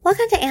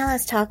Welcome to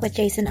Analyst Talk with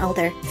Jason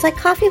Elder. It's like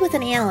coffee with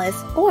an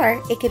analyst,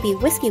 or it could be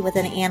whiskey with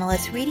an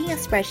analyst reading a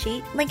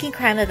spreadsheet, linking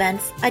crime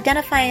events,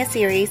 identifying a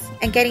series,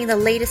 and getting the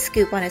latest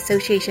scoop on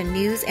association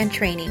news and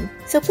training.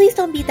 So please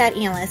don't beat that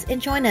analyst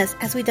and join us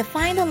as we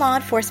define the law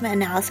enforcement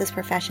analysis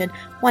profession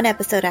one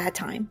episode at a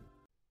time.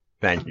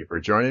 Thank you for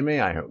joining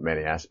me. I hope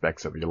many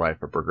aspects of your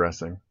life are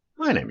progressing.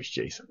 My name is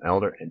Jason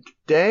Elder, and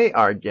today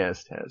our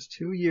guest has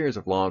 2 years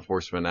of law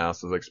enforcement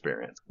analysis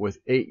experience, with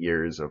 8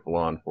 years of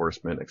law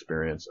enforcement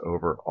experience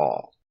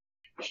overall.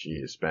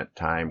 She has spent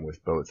time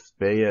with both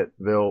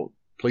Fayetteville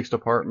Police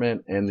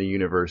Department and the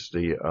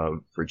University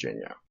of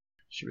Virginia.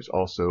 She was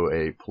also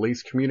a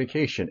police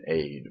communication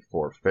aide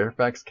for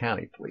Fairfax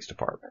County Police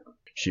Department.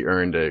 She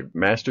earned a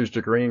master's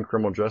degree in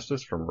criminal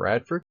justice from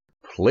Radford.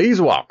 Please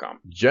welcome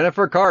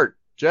Jennifer Cart.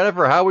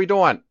 Jennifer, how are we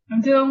doing?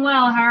 I'm doing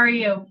well. How are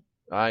you?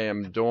 I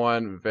am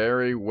doing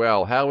very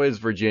well. How is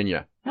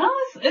Virginia?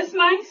 Oh, it's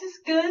nice. It's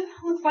good.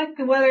 Looks like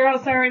the weather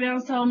outside right now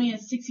is telling me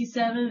it's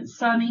 67. It's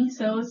sunny,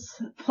 so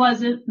it's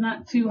pleasant,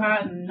 not too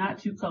hot and not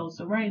too cold.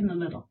 So right in the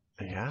middle.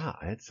 Yeah,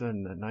 it's a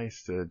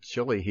nice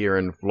chilly here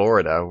in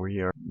Florida.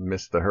 We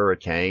missed the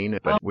hurricane,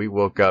 but we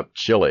woke up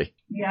chilly.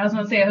 Yeah, I was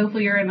going to say,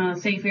 hopefully you're in a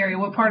safe area.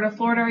 What part of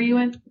Florida are you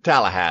in?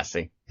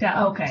 Tallahassee.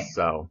 Yeah, okay.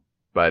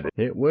 But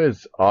it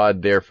was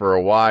odd there for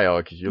a while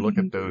because you look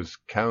at those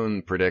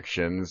cone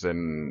predictions,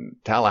 and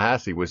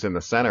Tallahassee was in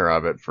the center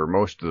of it for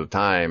most of the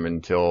time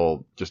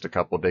until just a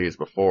couple of days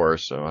before.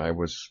 So I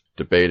was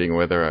debating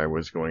whether I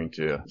was going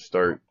to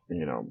start,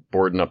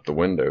 boarding up the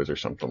windows or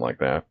something like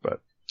that.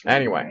 But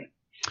anyway,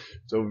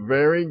 so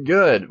very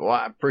good. Well,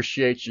 I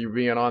appreciate you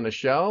being on the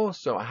show.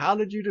 So how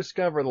did you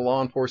discover the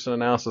law enforcement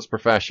analysis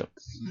profession?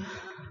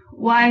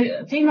 Well, I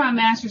obtained my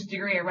master's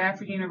degree at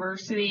Radford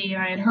University,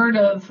 and I had heard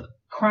of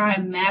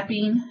crime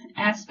mapping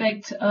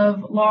aspect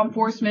of law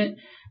enforcement,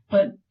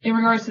 but in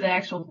regards to the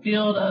actual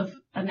field of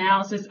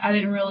analysis, I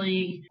didn't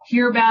really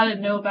hear about it,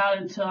 know about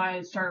it until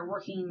I started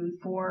working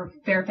for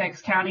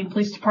Fairfax County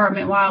Police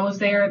Department. While I was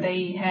there,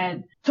 they had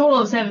a total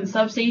of 7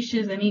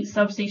 substations, and each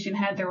substation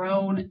had their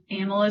own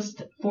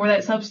analyst for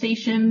that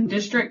substation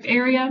district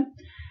area.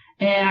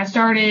 And I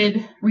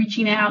started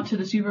reaching out to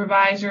the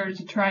supervisor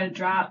to try to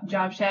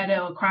job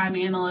shadow a crime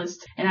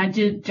analyst. And I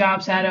did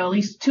job shadow at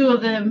least 2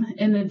 of them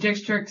in the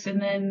districts. And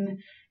then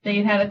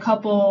they had a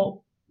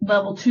couple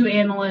level 2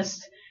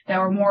 analysts that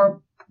were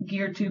more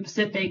geared to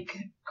specific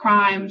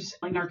crimes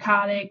like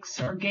narcotics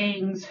or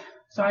gangs.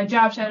 So I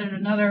job shadowed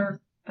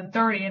a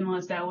 3rd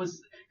analyst that was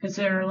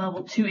considered a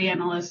level 2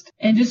 analyst,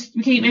 and just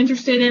became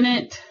interested in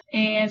it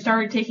and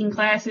started taking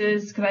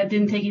classes because I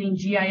didn't take any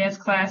GIS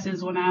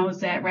classes when I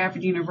was at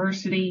Radford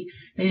University.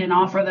 They didn't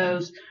offer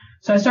those.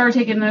 So I started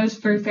taking those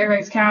through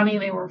Fairfax County.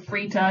 They were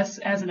free to us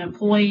as an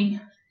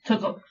employee.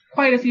 Took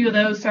quite a few of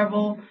those,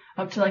 several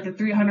up to like the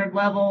 300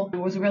 level. I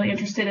was really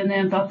interested in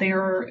them, thought they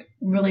were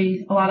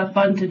really a lot of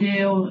fun to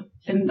do,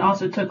 and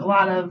also took a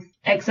lot of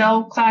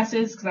Excel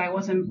classes because I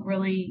wasn't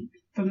really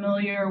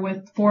familiar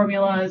with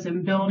formulas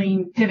and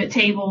building pivot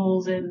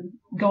tables and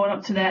going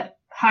up to that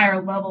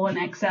higher level in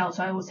Excel.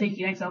 So I was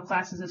taking Excel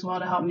classes as well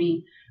to help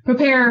me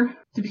prepare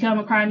to become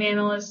a crime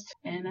analyst,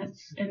 and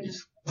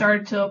just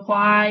started to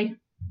apply,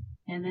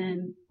 and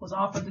then was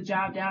offered the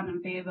job down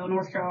in Fayetteville,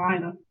 North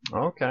Carolina.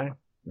 Okay.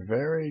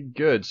 Very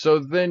good. So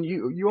then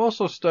you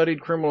also studied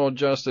criminal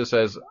justice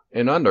as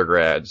an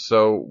undergrad.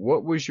 So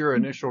what was your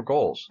initial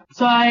goals?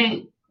 So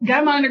I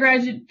got my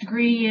undergraduate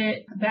degree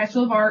at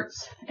Bachelor of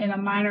Arts and a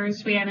minor in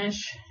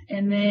Spanish.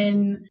 And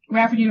then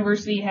Radford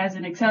University has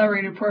an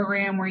accelerated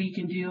program where you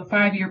can do a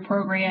 5-year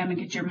program and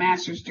get your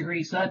master's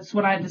degree. So that's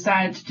what I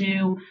decided to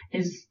do,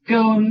 is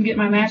go and get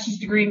my master's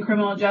degree in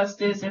criminal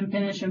justice and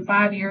finish in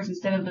 5 years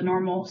instead of the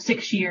normal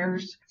 6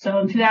 years. So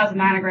in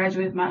 2009, I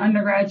graduated with my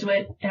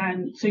undergraduate.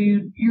 And so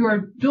you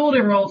are dual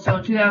enrolled. So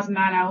in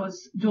 2009, I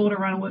was dual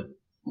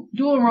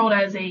enrolled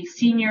as a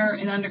senior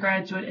in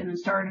undergraduate, and then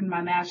started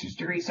my master's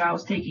degree. So I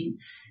was taking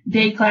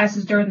day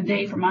classes during the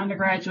day for my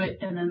undergraduate,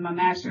 and then my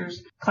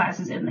master's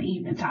classes in the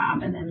evening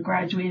time, and then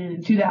graduated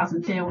in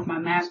 2010 with my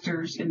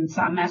master's in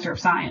Master of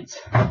Science.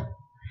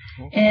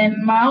 And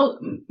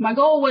my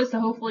goal was to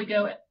hopefully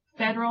go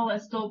federal.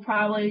 That's still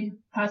possibly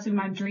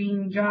my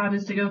dream job,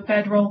 is to go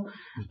federal.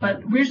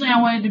 But originally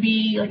I wanted to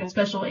be like a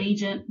special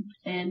agent,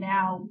 and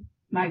now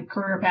my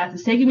career path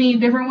is taking me a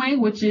different way,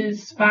 which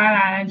is fine.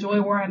 I enjoy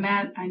where I'm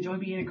at. I enjoy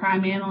being a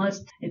crime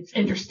analyst. It's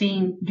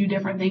interesting, do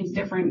different things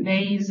different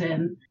days,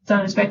 and it's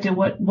unexpected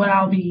what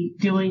I'll be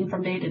doing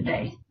from day to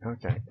day.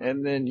 Okay.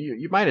 And then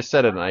you might have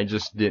said it and I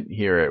just didn't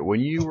hear it. When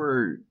you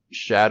were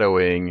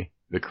shadowing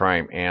the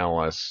crime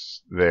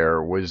analysts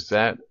there, was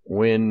that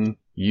when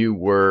you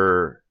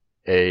were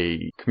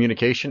a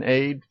communication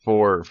aide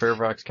for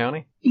Fairfax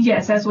County?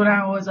 Yes, that's when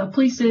I was a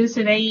police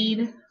citizen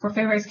aide for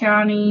Fairfax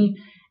County.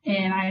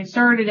 And I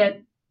started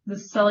at the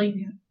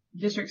Sully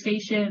District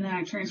Station, and then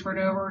I transferred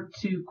over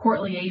to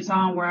court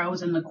liaison, where I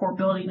was in the court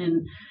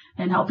building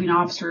and helping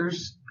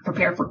officers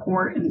prepare for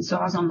court. And so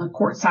I was on the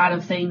court side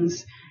of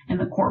things in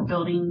the court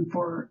building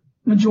for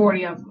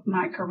majority of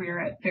my career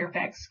at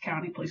Fairfax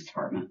County Police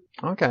Department.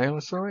 Okay,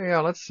 so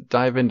let's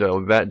dive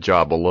into that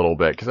job a little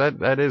bit, because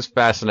that is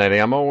fascinating.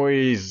 I'm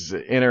always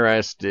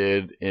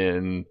interested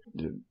in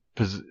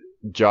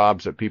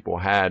jobs that people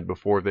had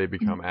before they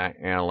become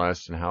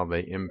analysts and how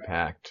they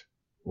impact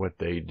what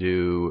they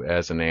do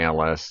as an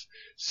analyst.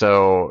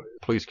 So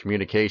police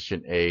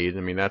communication aid,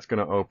 I mean, that's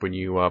going to open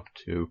you up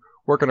to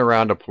working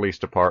around a police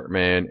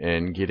department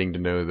and getting to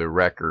know the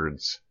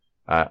records,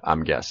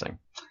 I'm guessing.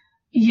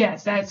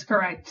 Yes, that's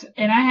correct.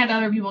 And I had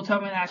other people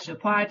tell me that I should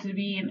apply to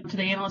the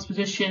analyst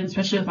position,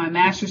 especially with my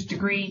master's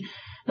degree.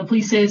 The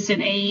police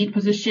citizen aid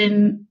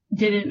position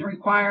didn't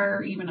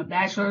require even a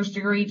bachelor's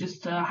degree,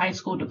 just a high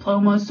school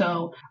diploma.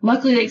 So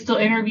luckily they still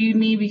interviewed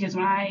me, because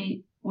when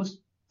I was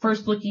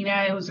first looking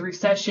at it, it was a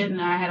recession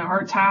and I had a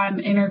hard time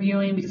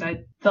interviewing because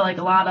I felt like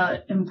a lot of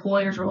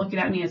employers were looking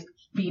at me as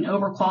being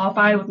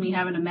overqualified with me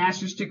having a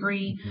master's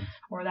degree,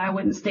 or that I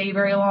wouldn't stay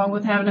very long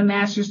with having a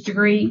master's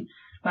degree.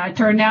 But I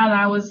turned out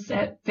I was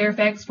at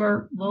Fairfax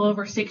for a little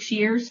over 6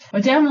 years.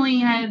 But definitely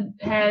had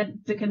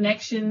the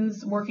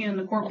connections working in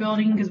the court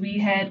building, because we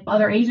had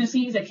other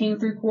agencies that came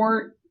through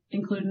court,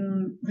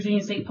 including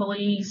Virginia State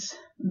Police,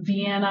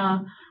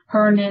 Vienna,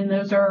 Herndon.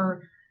 Those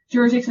are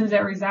jurisdictions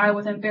that reside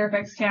within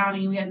Fairfax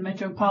County. We had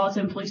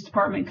Metropolitan Police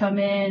Department come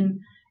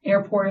in,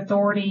 Airport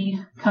Authority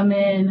come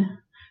in.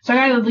 So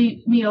I got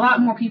to meet a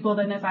lot more people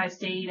than if I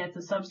stayed at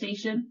the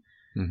substation.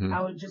 Mm-hmm.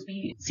 I would just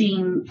be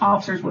seeing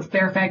officers with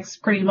Fairfax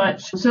pretty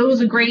much. So it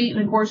was a great,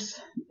 and of course,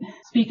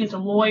 speaking to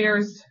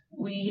lawyers,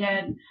 we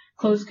had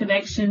close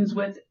connections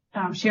with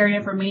sharing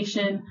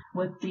information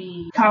with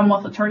the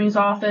Commonwealth Attorney's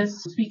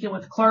Office, speaking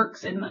with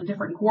clerks in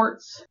different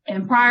courts.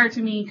 And prior to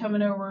me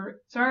coming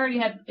over, so I already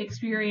had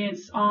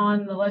experience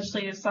on the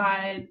legislative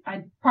side.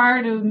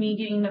 Prior to me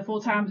getting the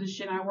full-time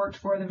position, I worked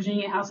for the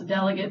Virginia House of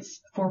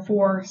Delegates for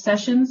 4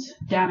 sessions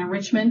down in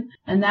Richmond.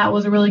 And that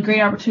was a really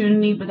great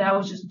opportunity, but that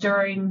was just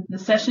during the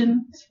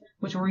sessions,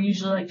 which were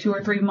usually like 2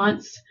 or 3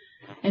 months.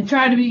 And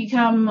tried to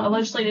become a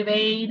legislative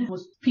aide,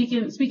 was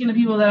speaking to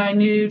people that I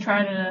knew,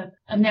 trying to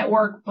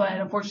network, but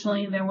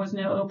unfortunately there was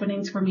no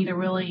openings for me to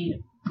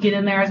really get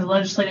in there as a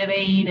legislative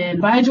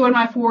aide. But I enjoyed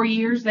my 4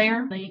 years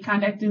there. They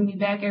contacted me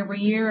back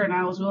every year, and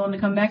I was willing to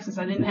come back since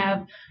I didn't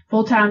have a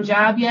full-time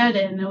job yet,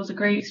 and it was a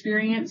great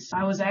experience.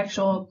 I was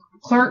actual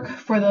clerk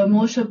for the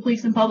Militia,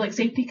 Police, and Public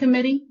Safety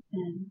Committee.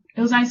 And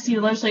it was nice to see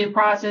the legislative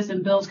process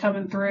and bills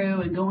coming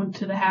through and going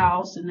to the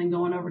House and then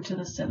going over to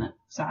the Senate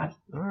side.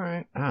 All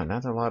right.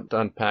 That's a lot to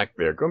unpack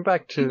there. Going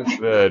back to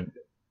the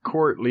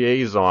court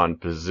liaison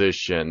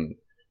position,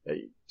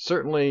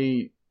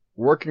 certainly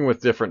working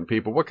with different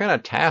people, what kind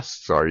of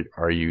tasks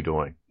are you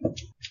doing?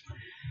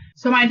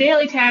 So my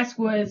daily task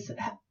was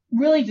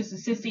really just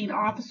assisting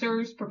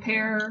officers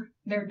prepare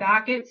their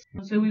dockets.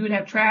 So we would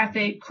have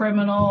traffic,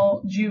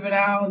 criminal,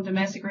 juvenile, and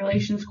domestic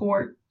relations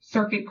court,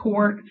 circuit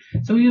court.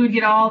 So we would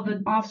get all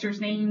the officers'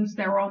 names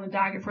that were on the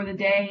docket for the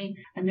day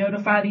and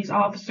notify these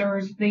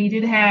officers. They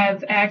did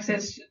have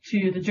access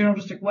to the General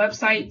District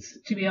websites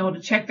to be able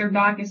to check their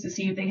dockets to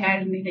see if they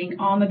had anything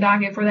on the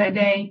docket for that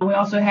day. We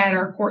also had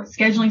our court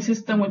scheduling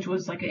system, which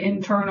was like an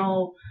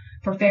internal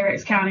for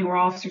Fairfax County where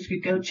officers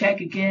could go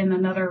check, again,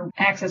 another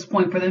access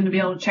point for them to be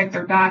able to check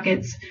their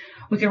dockets.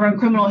 We could run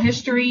criminal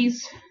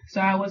histories.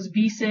 So I was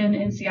VESAN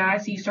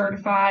NCIC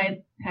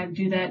certified, had to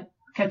do that,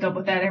 kept up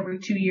with that every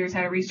 2 years,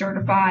 had to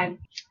recertify.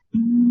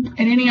 And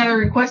any other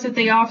requests that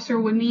the officer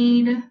would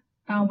need,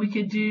 we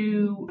could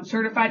do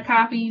certified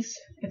copies.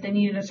 If they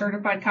needed a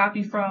certified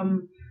copy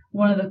from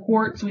one of the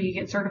courts, we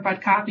could get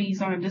certified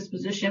copies on a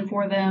disposition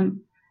for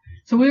them.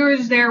 So we were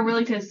just there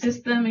really to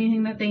assist them,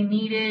 anything that they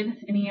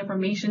needed, any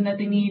information that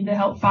they needed to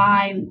help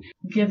find,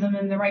 give them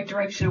in the right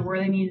direction of where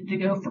they needed to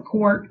go for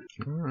court.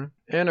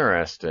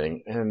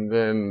 Interesting. And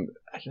then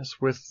I guess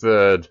with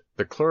the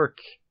clerk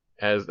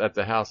as at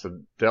the House of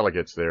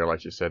Delegates there,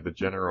 like you said, the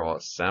General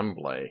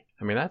Assembly.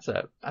 I mean, that's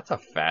a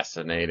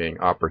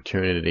fascinating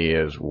opportunity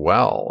as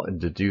well,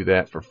 and to do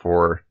that for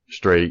 4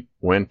 straight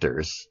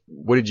winters.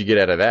 What did you get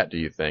out of that, do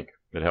you think,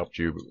 that helped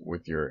you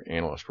with your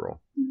analyst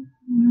role?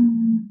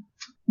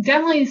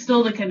 Definitely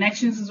still the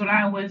connections. Is when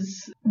I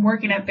was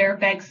working at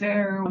Fairfax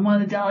there, one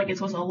of the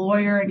delegates was a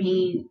lawyer, and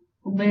he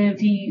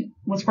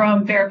was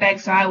from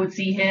Fairfax, so I would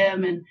see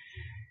him, and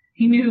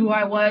he knew who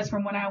I was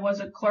from when I was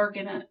a clerk.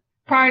 And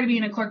prior to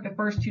being a clerk, the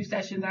first 2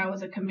 sessions, I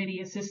was a committee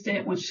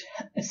assistant, which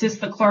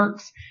assists the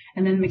clerks,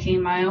 and then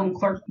became my own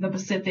clerk, the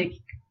Pacific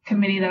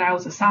committee that I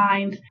was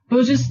assigned. But it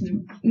was just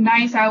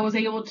nice. I was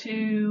able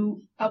to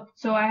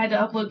so I had to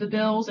upload the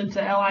bills into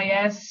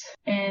LIS,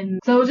 and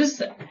so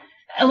just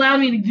allowed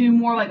me to do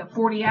more like a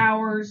 40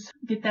 hours,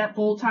 get that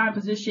full-time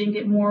position,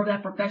 get more of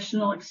that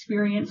professional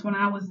experience when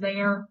I was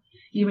there,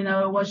 even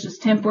though it was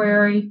just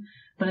temporary,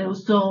 but it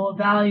was still a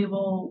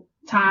valuable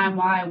time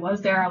while I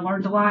was there. I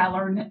learned a lot. I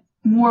learned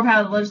more of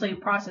how the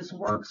legislative process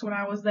works when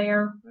I was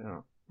there. Yeah.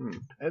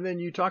 And then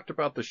you talked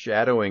about the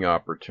shadowing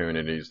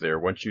opportunities there.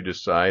 Once you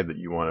decide that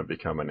you want to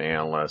become an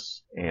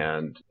analyst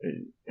and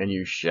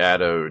you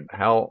shadowed,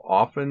 how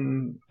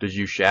often did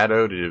you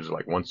shadow? Did it was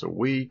like once a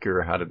week,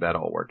 or how did that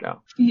all work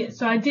out? Yeah,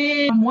 so I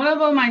did. One of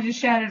them I just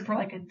shadowed for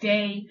like a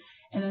day,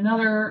 and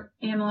another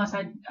analyst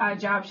I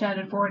job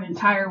shadowed for an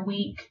entire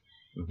week.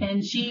 Mm-hmm.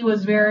 And she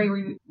was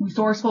very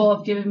resourceful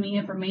of giving me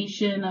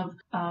information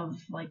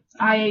of like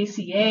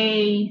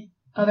IACA,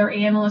 other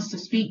analysts to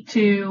speak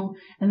to,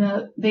 and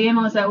the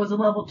analyst that was a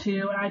level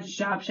 2, and I just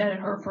job shadowed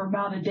her for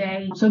about a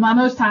day. So my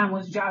most time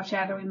was job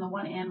shadowing the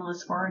one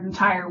analyst for an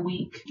entire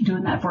week,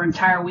 doing that for an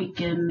entire week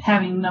and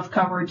having enough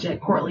coverage at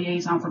court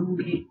liaison for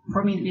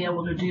me to be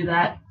able to do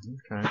that.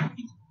 Okay.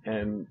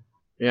 And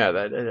yeah,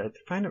 I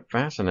find it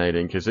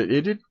fascinating because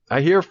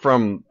I hear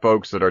from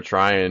folks that are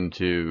trying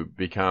to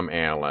become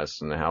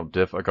analysts and how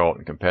difficult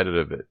and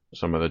competitive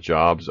some of the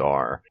jobs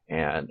are.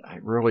 And I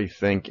really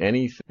think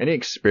any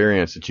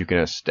experience that you can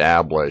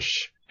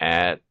establish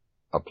at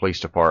a police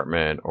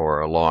department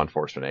or a law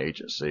enforcement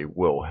agency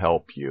will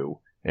help you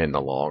in the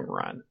long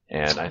run.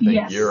 And I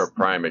think You're a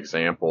prime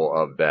example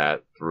of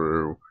that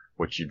through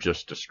what you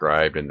just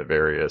described in the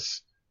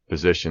various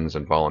positions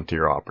and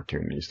volunteer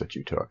opportunities that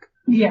you took.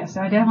 Yes,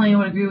 I definitely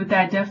would agree with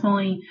that.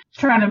 Definitely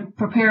trying to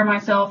prepare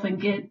myself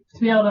and to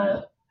be able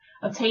to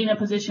obtain a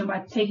position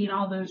by taking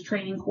all those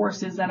training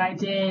courses that I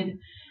did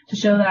to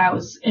show that I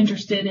was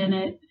interested in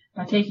it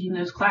by taking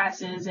those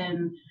classes,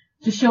 and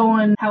just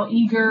showing how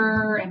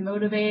eager and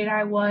motivated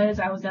I was.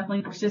 I was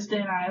definitely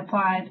persistent. I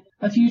applied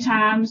a few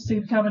times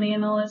to become an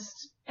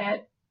analyst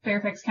at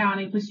Fairfax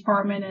County Police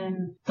Department,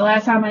 and the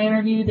last time I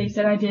interviewed, they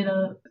said I did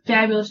a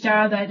fabulous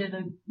job, that I did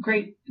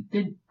great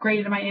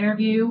in my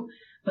interview,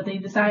 but they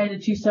decided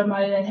to choose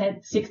somebody that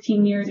had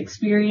 16 years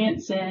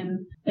experience.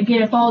 And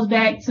again, it falls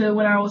back to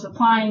when I was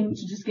applying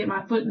to just get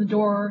my foot in the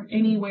door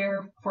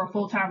anywhere for a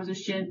full-time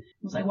position.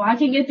 I was like, well, I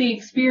can get the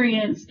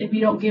experience if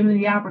you don't give me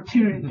the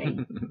opportunity.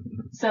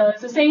 So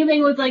it's the same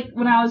thing with like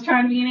when I was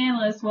trying to be an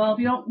analyst. Well, if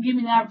you don't give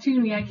me the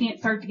opportunity, I can't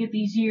start to get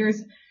these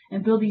years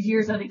and build these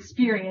years of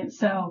experience.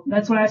 So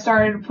that's when I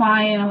started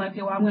applying. I'm like,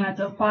 okay, well, I'm going to have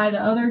to apply to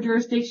other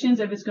jurisdictions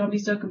if it's going to be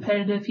so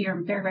competitive here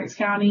in Fairfax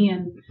County.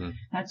 And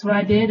that's what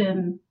I did.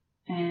 And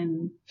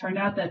turned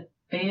out that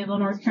Fayetteville,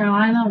 North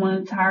Carolina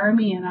wanted to hire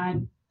me, and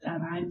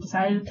I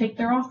decided to take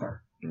their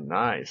offer.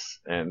 Nice.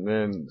 And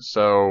then,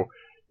 so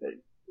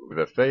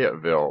the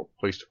Fayetteville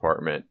Police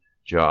Department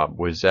job,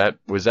 was that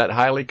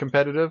highly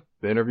competitive,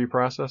 the interview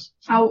process?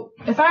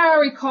 If I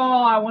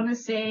recall, I want to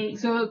say,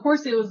 so of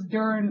course it was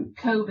during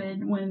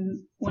COVID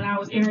when I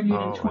was interviewed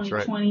in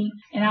 2020, right.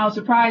 And I was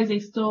surprised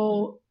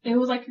it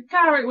was like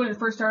kind of right when it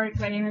first started,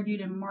 because I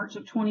interviewed in March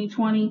of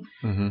 2020.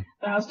 Mm-hmm.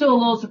 But I was still a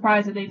little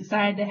surprised that they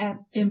decided to have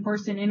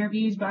in-person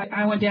interviews. But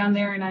I went down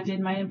there and I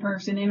did my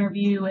in-person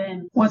interview,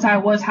 and once I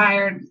was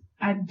hired,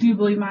 I do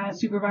believe my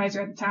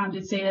supervisor at the time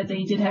did say that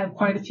they did have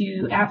quite a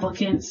few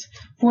applicants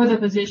for the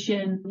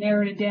position,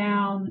 narrowed it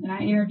down, and I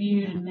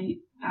interviewed, and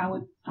I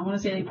want to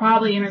say they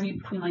probably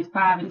interviewed between like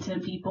 5 and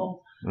 10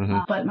 people. Mm-hmm.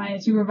 But my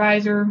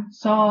supervisor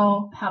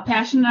saw how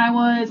passionate I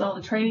was, all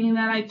the training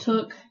that I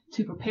took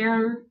to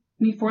prepare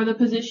me for the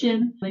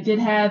position. They did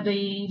have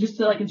a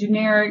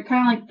generic,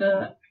 kind of like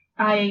the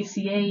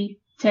IACA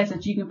test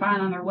that you can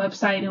find on their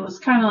website. It was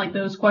kind of like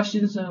those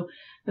questions, so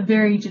the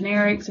very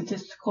generic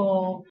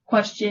statistical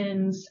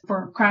questions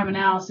for crime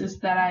analysis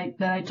that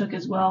I took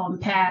as well and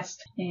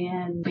passed.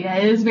 And yeah,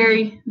 it is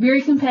very,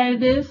 very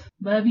competitive,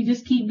 but if you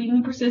just keep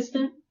being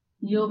persistent,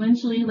 you'll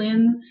eventually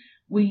land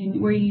where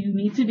you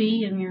need to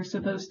be and you're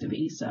supposed to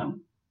be. So.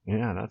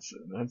 Yeah,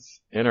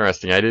 that's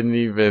interesting. I didn't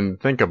even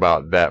think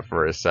about that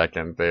for a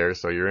second there.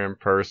 So you're in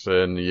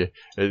person.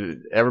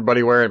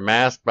 Everybody wearing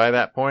masks by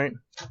that point?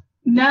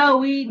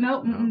 No, I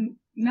don't.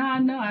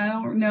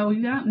 No,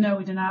 we don't. No,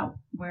 we do not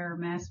wear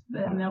masks.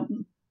 No.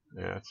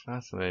 Yeah, it's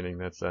fascinating.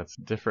 That's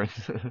different,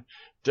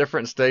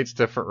 different states,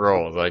 different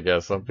roles. I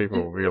guess some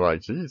people will be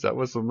like, "Geez, that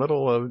was the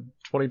middle of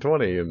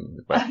 2020."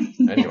 But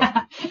anyway.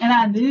 Yeah. And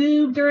I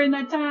moved during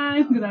that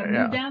time because I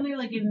moved down there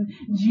like in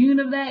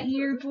June of that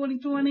year,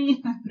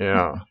 2020.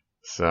 Yeah.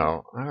 So,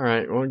 all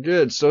right. Well,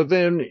 good. So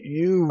then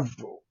you've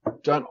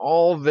done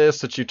all this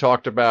that you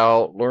talked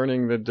about,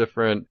 learning the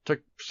different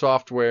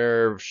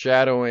software,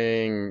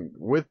 shadowing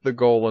with the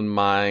goal in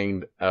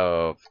mind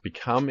of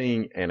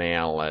becoming an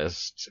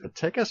analyst.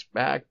 Take us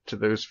back to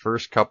those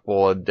first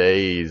couple of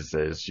days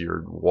as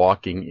you're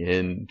walking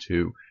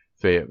into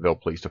Fayetteville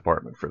Police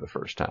Department for the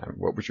first time.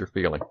 What was your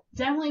feeling?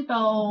 Definitely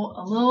felt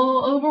a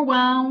little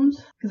overwhelmed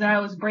because I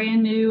was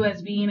brand new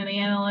as being an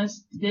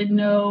analyst. Didn't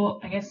know,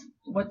 I guess,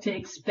 what to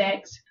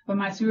expect. But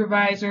my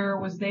supervisor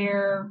was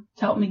there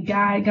to help me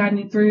guide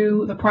me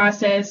through the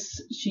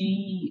process.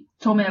 She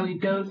told me that we'd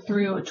go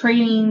through a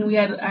training.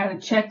 I had a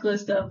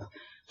checklist of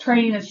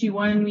training that she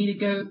wanted me to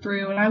go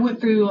through, and I went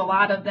through a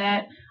lot of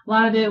that. A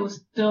lot of it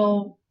was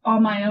still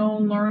on my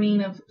own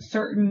learning of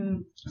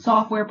certain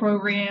software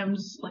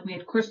programs. Like we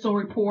had Crystal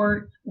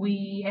Report.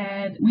 We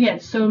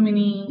had so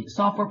many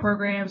software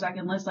programs I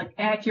can list, like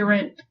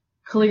Accurate,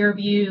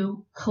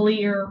 Clearview,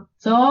 Clear.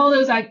 So all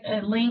those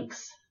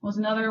Links. was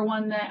another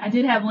one that I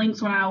did have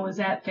links when I was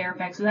at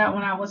Fairfax. So that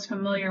one I was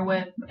familiar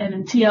with. And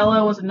then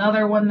TLO was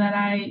another one that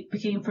I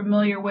became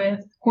familiar with.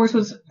 Of course,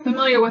 was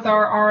familiar with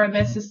our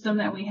RMS system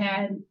that we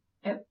had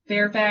at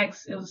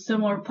Fairfax. It was a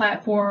similar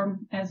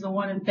platform as the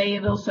one in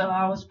Fayetteville. So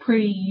I was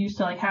pretty used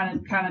to like how to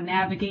kind of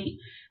navigate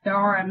the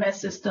RMS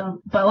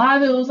system. But a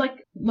lot of it was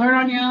like learn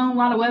on your own, a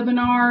lot of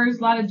webinars,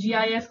 a lot of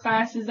GIS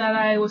classes that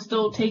I was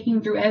still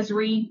taking through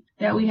Esri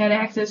that we had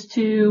access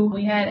to.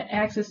 We had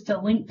access to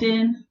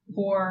LinkedIn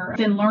for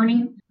LinkedIn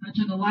Learning. I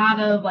took a lot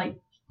of like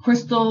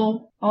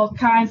Crystal, all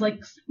kinds like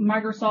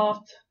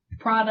Microsoft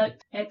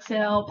product,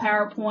 Excel,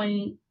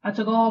 PowerPoint. I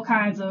took all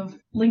kinds of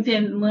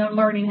LinkedIn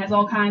Learning has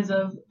all kinds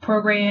of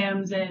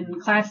programs and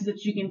classes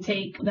that you can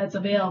take that's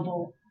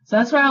available. So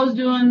that's what I was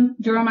doing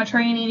during my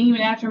training.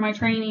 Even after my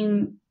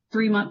training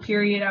 3-month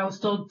period, I was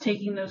still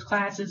taking those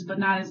classes, but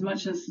not as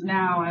much as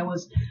now. I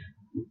was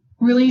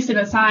released and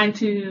assigned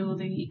to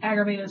the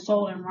aggravated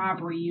assault and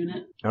robbery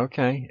unit.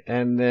 Okay.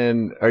 And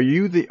then are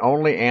you the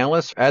only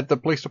analyst at the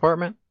police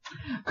department?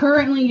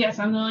 Currently, yes,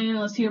 I'm the only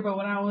analyst here, but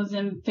when I was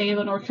in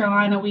Fayetteville, North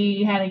Carolina,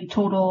 we had a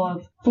total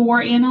of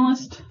 4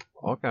 analysts.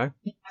 Okay.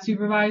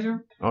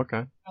 Supervisor.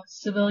 Okay.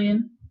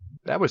 Civilian.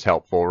 That was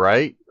helpful,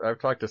 right? I've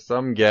talked to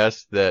some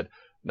guests that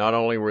not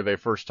only were they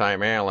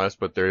first-time analysts,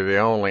 but they're the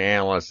only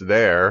analysts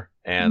there.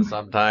 And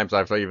sometimes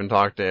I've even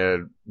talked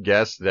to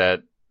guests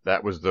that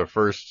was the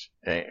first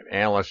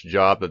analyst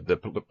job that the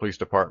police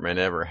department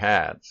ever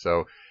had.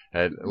 So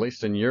at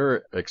least in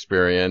your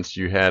experience,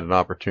 you had an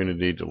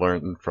opportunity to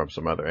learn from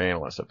some other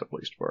analysts at the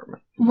police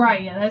department.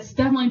 Right, yeah, that's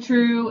definitely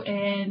true,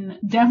 and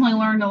definitely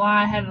learned a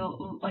lot. I had,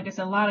 like I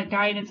said, a lot of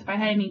guidance. If I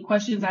had any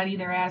questions, I'd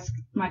either ask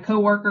my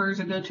coworkers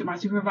or go to my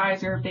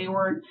supervisor if they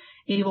weren't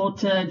able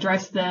to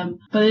address them.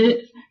 But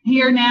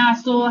here now, I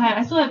still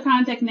have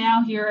contact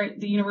now here at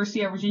the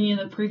University of Virginia.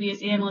 The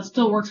previous analyst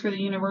still works for the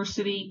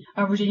University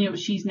of Virginia, but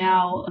she's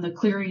now the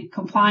Clery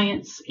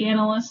compliance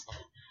analyst.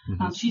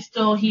 She's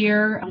still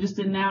here. I'm just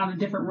now in a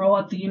different role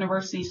at the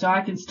university, so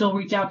I can still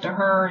reach out to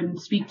her and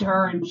speak to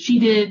her. And she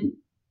did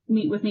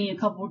meet with me a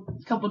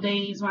couple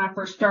days when I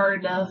first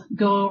started to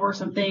go over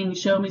some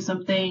things, show me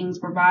some things,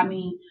 provide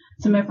me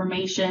some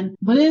information.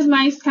 But it is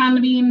nice kind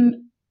of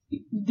being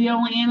the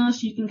only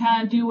analyst. You can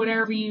kind of do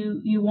whatever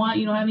you want.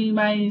 You don't have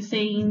anybody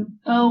saying,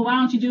 oh, why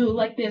don't you do it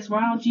like this? Why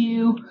don't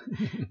you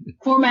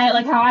format it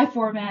like how I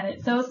format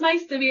it? So it's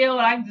nice to be able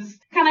to, I just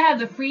kind of have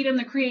the freedom,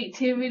 the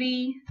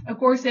creativity. Of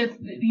course, if,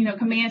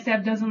 command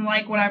staff doesn't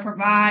like what I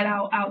provide,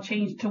 I'll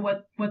change it to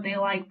what they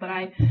like. But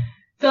I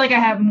feel like I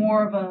have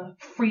more of a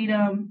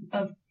freedom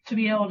to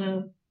be able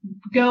to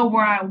go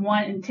where I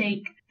want and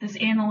take this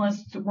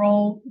analyst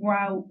role where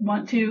I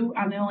want to.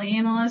 I'm the only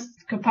analyst.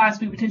 Could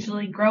possibly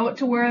potentially grow it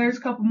to where there's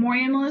a couple more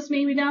analysts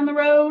maybe down the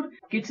road.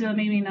 Get to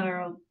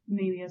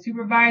maybe a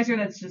supervisor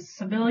that's just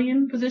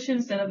civilian position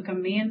instead of the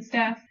command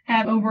staff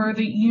have over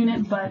the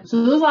unit. But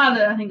so there's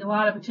a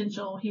lot of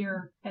potential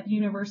here at the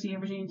University of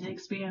Virginia to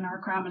expand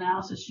our crime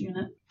analysis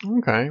unit.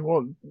 Okay.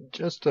 Well,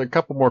 just a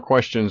couple more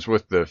questions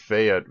with the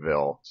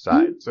Fayetteville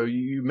side. Mm-hmm. So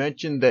you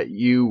mentioned that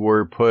you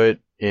were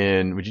put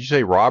in, would you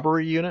say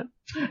robbery unit?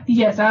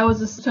 Yes, I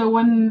was.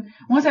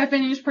 Once I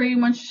finished pretty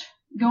much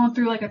going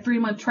through like a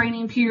 3-month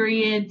training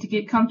period to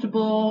get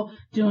comfortable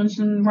doing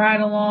some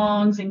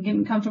ride-alongs and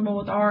getting comfortable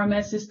with the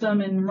RMS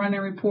system and running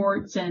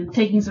reports and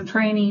taking some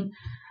training,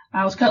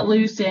 I was cut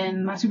loose,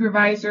 and my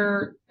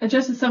supervisor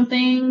adjusted some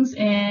things,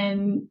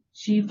 and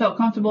she felt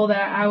comfortable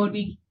that I would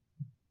be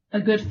a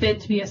good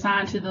fit to be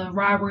assigned to the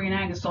robbery and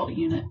ag assault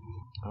unit.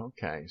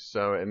 Okay,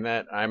 so in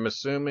that, I'm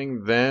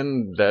assuming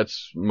then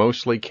that's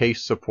mostly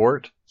case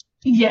support?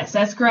 Yes,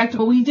 that's correct.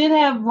 But we did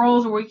have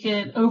roles where we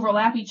could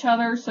overlap each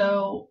other,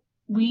 so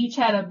we each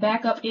had a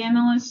backup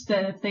analyst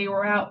that if they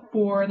were out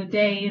for the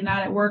day and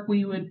not at work,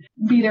 we would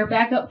be their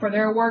backup for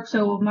their work.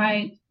 So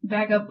my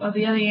backup of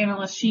the other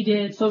analyst, she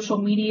did social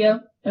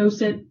media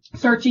OSINT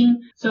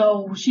searching.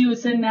 So she would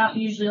send out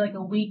usually like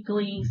a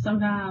weekly of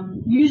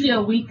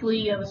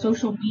the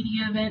social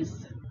media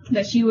events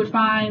that she would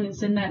find and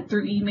send that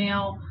through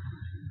email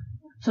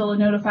to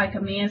notify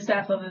command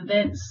staff of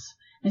events.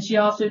 And she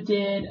also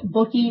did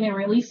booking and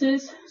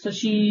releases. So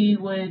she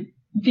would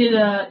get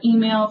an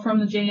email from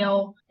the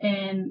jail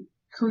and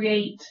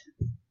create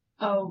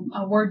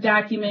a Word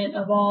document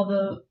of all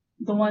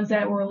the ones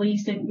that were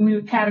released, and we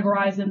would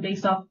categorize them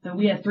based off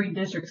we had 3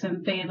 districts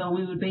in Fayetteville.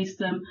 We would base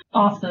them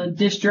off the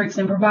districts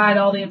and provide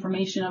all the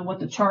information of what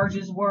the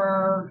charges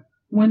were,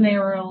 when they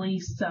were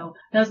released. So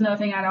that's another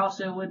thing I'd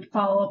also would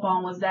follow up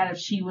on, was that if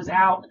she was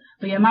out.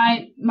 But yeah,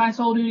 my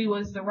sole duty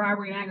was the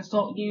robbery and ag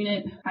assault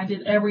unit. I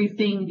did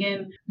everything,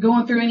 again,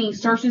 going through any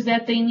searches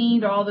that they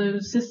need, all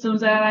those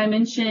systems that I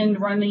mentioned,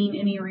 running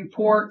any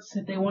reports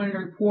if they wanted to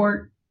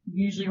report,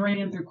 usually running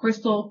them through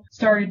Crystal.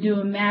 Started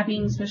doing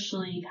mapping,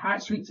 especially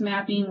hot streets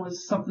mapping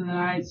was something that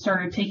I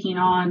started taking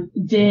on.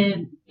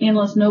 Did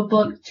analyst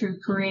notebook to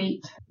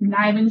create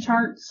NIBIN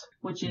charts,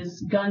 which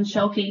is gun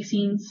shell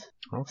casings.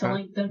 Okay. To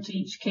link them to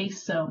each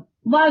case. So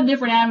a lot of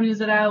different avenues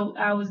that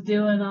I was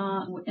doing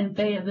in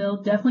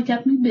Fayetteville. Definitely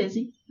kept me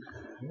busy.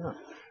 Yeah.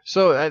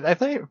 So I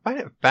find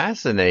it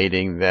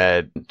fascinating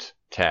that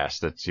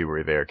task that you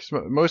were there,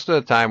 because most of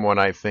the time when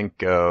I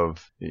think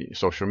of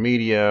social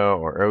media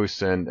or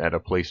OSINT at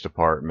a police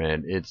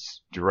department,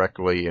 it's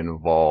directly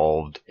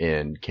involved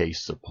in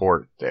case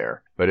support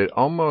there. But it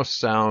almost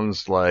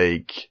sounds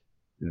like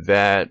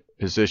that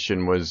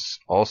position was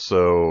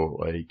also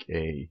like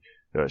a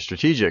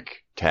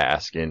strategic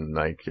task in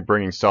like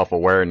bringing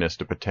self-awareness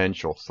to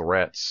potential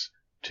threats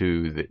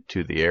to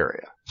the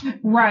area.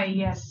 Right.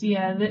 Yes.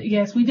 Yeah.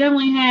 Yes. We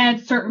definitely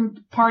had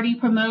certain party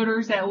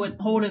promoters that would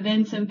hold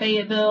events in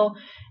Fayetteville,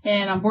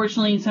 and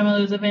unfortunately, some of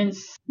those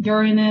events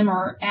during them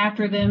or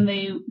after them,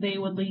 they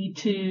would lead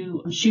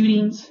to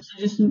shootings. So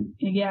just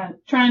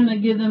trying to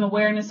give them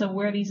awareness of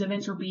where these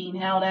events were being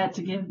held at,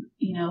 to give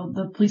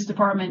the police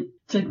department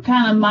to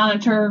kind of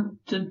monitor,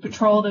 to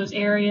patrol those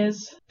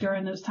areas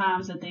during those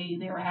times that they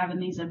were having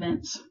these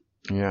events.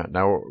 Yeah.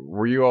 Now,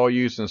 were you all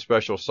using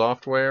special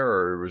software,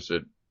 or was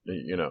it,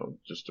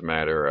 just a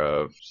matter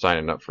of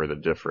signing up for the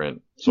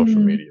different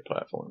social media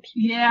platforms?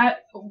 Yeah,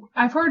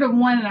 I've heard of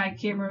one, and I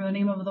can't remember the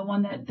name of the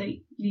one that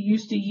they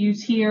used to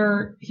use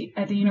here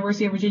at the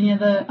University of Virginia.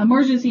 The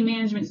emergency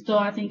management still,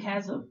 I think,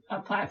 has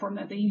a platform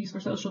that they use for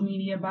social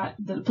media, but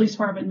the police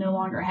department no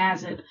longer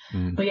has it.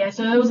 But yeah,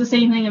 so it was the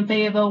same thing in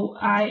Fayetteville.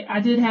 I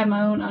did have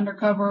my own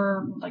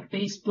undercover, like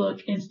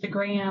Facebook,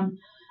 Instagram,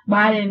 but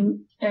I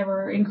didn't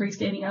ever increase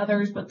to any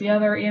others. But the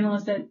other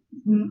analyst that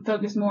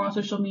focused more on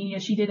social media,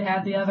 she did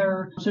have the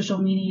other social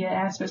media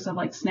aspects of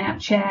like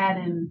Snapchat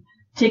and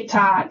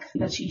TikTok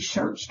that she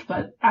searched.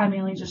 But I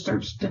mainly just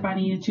searched if I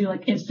needed to,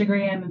 like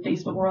Instagram and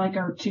Facebook were like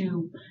our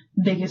two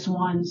biggest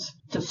ones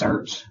to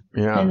search.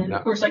 Yeah. And then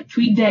of course like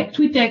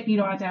TweetDeck you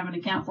don't have to have an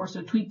account for,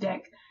 so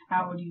TweetDeck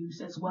I would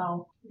use as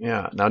well.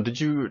 Yeah. Now, did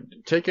you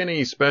take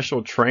any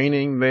special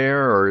training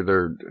there,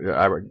 or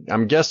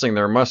I'm guessing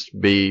there must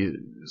be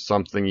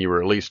something you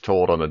were at least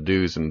told on the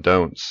do's and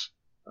don'ts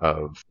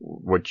of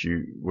what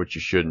you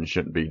should and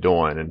shouldn't be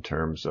doing in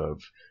terms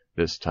of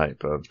this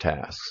type of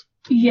tasks.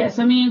 Yes,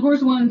 I mean, of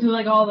course, we went through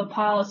like all the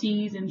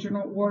policies and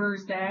general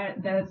orders.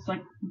 That's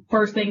like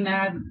first thing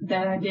that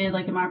I did,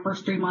 like in my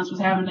first 3 months,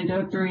 was having to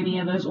go through any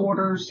of those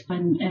orders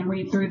and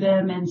read through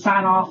them and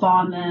sign off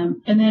on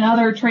them. And then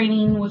other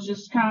training was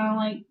just kind of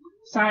like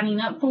signing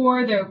up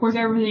for. There, of course,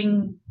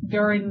 everything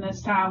during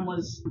this time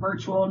was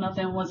virtual.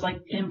 Nothing was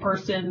like in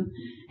person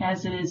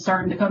as it is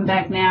starting to come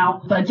back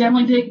now. But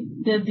definitely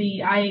did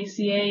the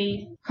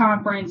IACA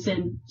conference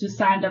and just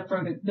signed up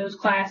for those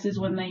classes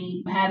when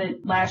they had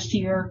it last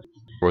year.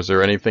 Was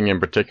there anything in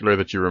particular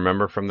that you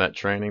remember from that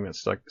training that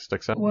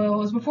sticks out? Well, it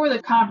was before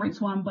the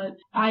conference one, but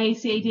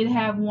IACA did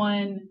have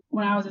one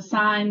when I was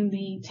assigned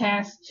the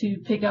task to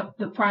pick up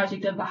the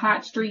project of the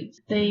hot streets.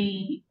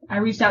 I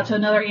reached out to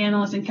another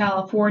analyst in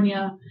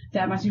California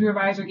that my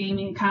supervisor gave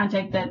me a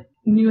contact that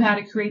knew how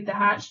to create the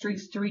hot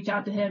streets, to reach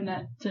out to him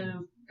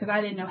because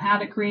I didn't know how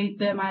to create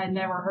them. I had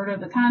never heard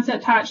of the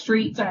concept hot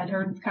streets. I had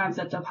heard the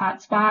concept of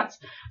hot spots.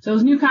 So it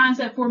was a new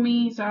concept for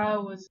me. So I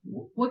was,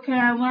 what can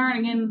I learn?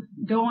 Again,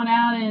 going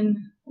out and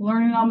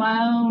learning on my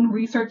own,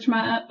 research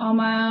on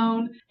my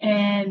own,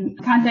 and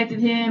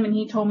contacted him, and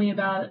he told me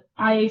about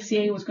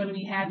IACA was going to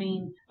be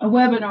having a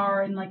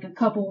webinar in like a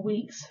couple of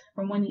weeks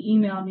from when he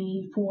emailed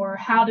me for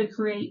how to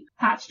create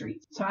hot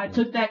streets. So I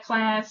took that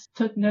class,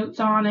 took notes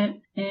on it,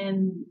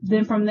 and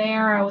then from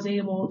there I was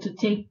able to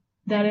take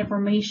that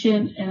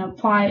information and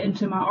apply it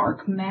into my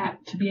ARC map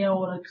to be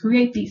able to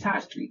create these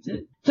hot streets.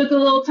 It took a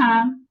little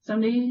time. Some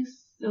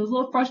days it was a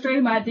little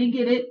frustrating, but I did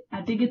get it.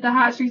 I did get the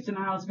hot streets, and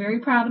I was very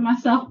proud of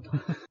myself.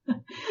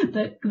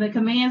 The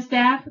command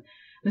staff,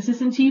 the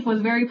assistant chief,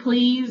 was very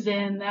pleased,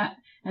 and that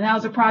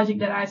was a project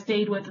that I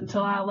stayed with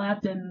until I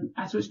left, and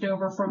I switched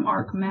over from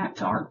ARC Map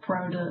to ARC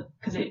Pro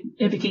because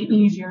it became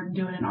easier to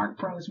do it in ARC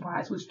Pro. Is why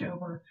I switched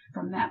over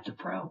from Map to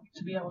Pro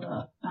to be able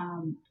to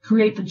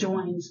create the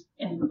joins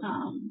and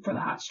for the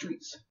hot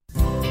streets.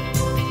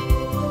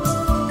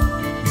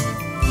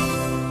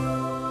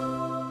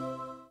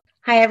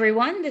 Hi,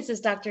 everyone. This is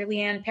Dr.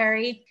 Leanne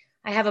Perry.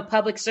 I have a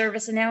public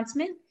service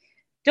announcement.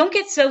 Don't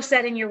get so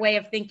set in your way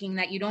of thinking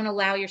that you don't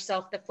allow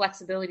yourself the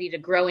flexibility to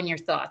grow in your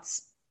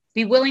thoughts.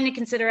 Be willing to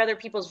consider other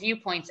people's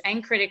viewpoints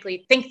and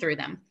critically think through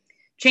them.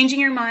 Changing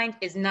your mind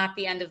is not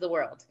the end of the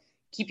world.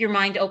 Keep your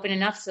mind open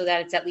enough so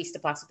that it's at least a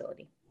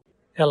possibility.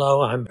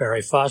 Hello, I'm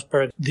Barry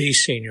Fosberg, the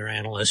senior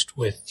analyst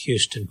with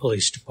Houston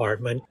Police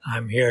Department.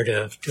 I'm here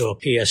to do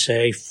a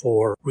PSA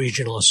for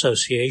regional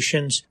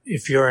associations.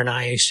 If you're an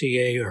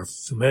IACA or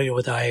familiar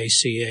with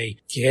IACA,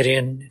 get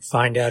in,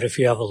 find out if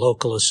you have a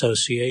local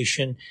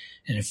association.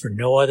 And if for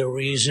no other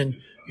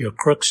reason your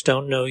crooks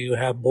don't know you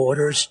have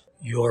borders,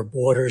 your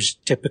borders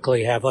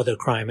typically have other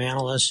crime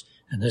analysts,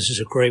 and this is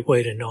a great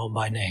way to know them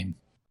by name.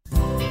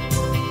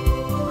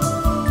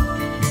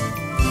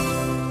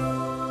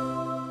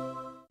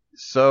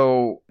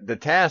 So the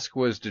task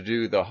was to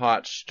do the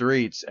hot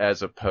streets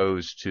as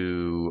opposed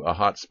to a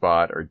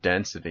hotspot or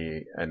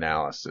density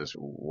analysis.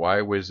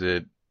 Why was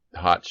it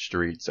hot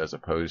streets as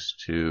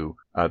opposed to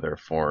other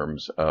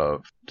forms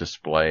of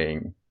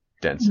displaying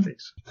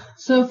densities?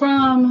 So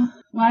from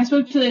when I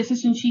spoke to the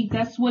assistant chief,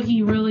 that's what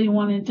he really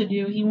wanted to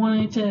do. He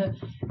wanted to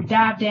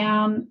dive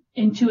down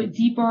into it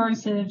deeper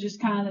instead of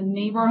just kind of the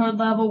neighborhood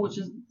level, which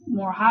is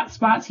more hot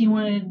spots. He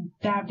wanted to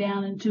dive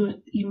down into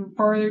it even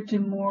further to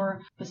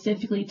more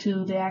specifically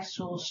to the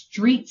actual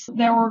streets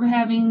that were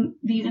having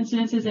these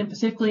incidences. And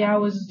specifically, I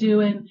was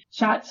doing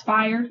shots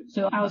fired.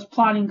 So I was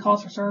plotting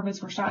calls for service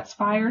for shots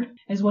fired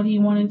is what he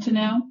wanted to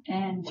know,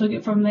 and took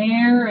it from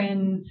there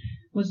and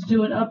was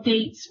doing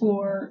updates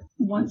for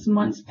once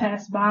months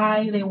passed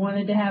by. They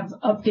wanted to have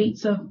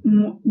updates of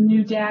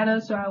new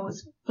data. So I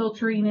was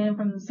filtering in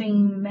from the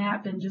same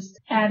map and just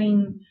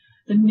adding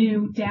the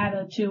new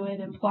data to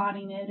it and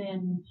plotting it,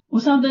 and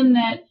was something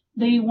that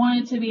they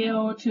wanted to be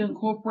able to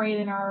incorporate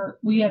in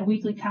we had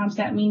weekly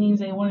CompStat meetings.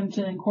 They wanted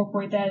to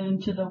incorporate that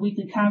into the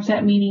weekly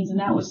CompStat meetings, and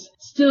that was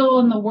still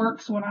in the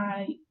works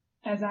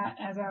as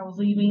I was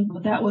leaving.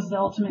 But that was the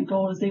ultimate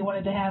goal, is they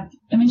wanted to have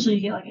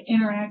eventually get like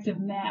an interactive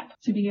map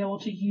to be able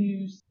to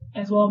use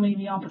as well,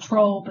 maybe on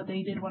patrol, but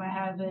they did want to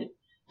have it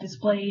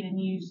displayed and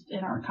used in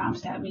our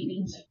CompStat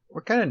meetings.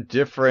 What kind of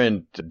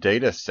different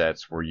data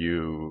sets were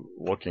you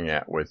looking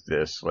at with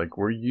this? Like,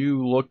 were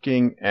you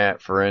looking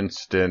at, for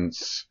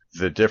instance,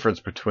 the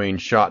difference between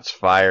shots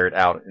fired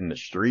out in the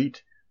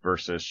street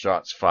versus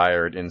shots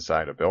fired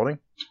inside a building?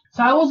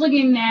 So I was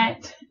looking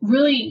at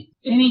really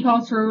any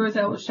calls for service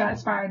that was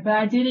shots fired, but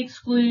I did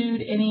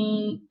exclude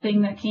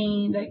anything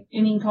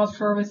any calls for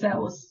service that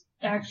was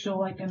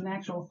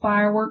actual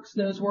fireworks.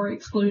 Those were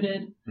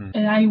excluded.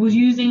 And I was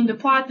using to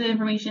plot the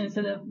information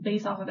instead of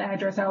based off of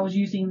address. I was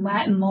using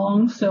Latin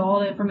long. So all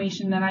the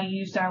information that I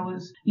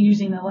was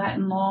using the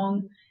Latin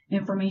long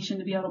information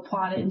to be able to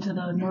plot it into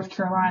the North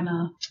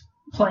Carolina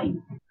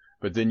plane.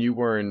 But then you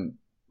weren't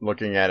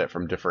looking at it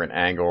from different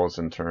angles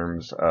in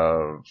terms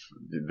of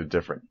the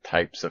different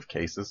types of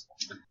cases?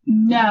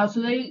 No.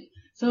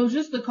 So it was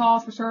just the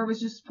calls for service,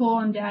 just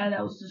pulling data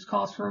that was just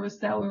calls for service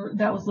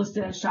that was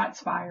listed as shots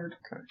fired.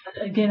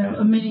 Okay. Again,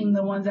 omitting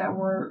the ones that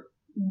were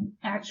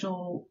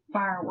actual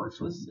fireworks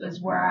is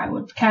where I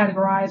would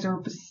categorize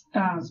or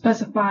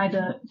specify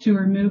to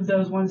remove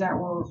those ones that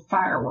were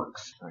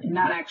fireworks and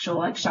not actual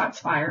like shots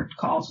fired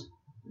calls.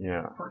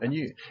 Yeah. And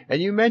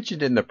you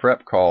mentioned in the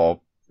prep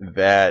call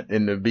that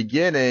in the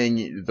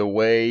beginning, the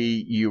way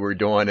you were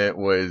doing it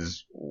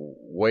was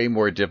way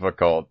more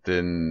difficult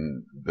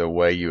than the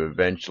way you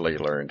eventually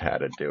learned how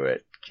to do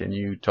it. Can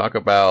you talk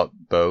about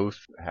both,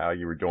 how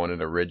you were doing it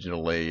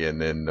originally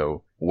and then the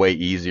way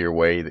easier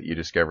way that you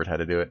discovered how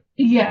to do it?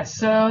 Yes.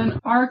 So in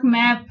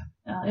ArcMap,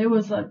 it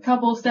was a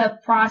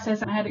couple-step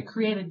process. I had to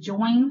create a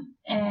join.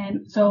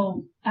 And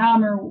so I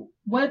don't remember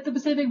what the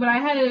specific, but I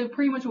had to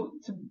pretty much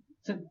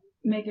to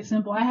make it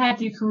simple, I had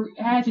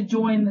to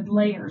join the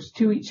layers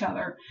to each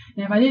other.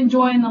 And if I didn't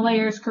join the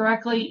layers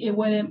correctly, it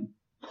wouldn't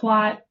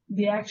plot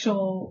the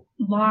actual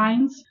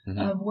lines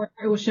of where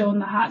it was showing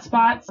the hot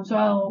spots.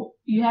 So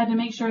you had to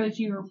make sure that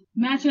you were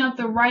matching up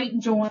the right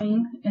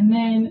join. And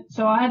then,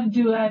 so I had to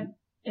do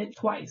it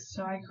twice.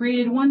 So I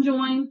created one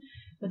join,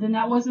 but then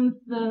that wasn't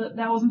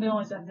the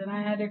only step. Then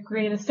I had to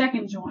create a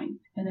second join.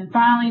 And then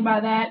finally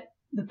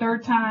the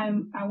third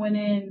time I went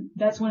in,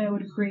 that's when it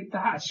would create the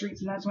hot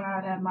streets, and that's when I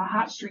would have my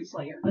hot streets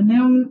layer. And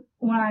then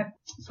when I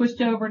switched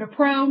over to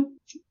Pro,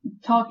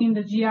 talking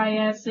to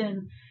GIS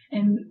and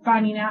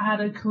finding out how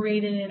to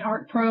create it in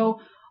ArcPro,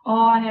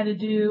 all I had to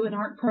do in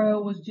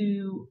ArcPro was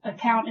do a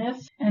count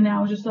if, and that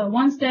was just a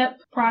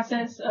one-step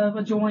process of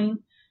a join.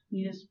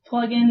 You just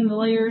plug in the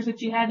layers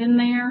that you had in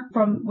there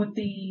with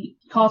the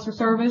calls for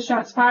service,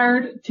 shots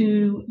fired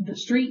to the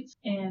streets,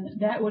 and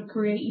that would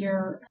create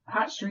your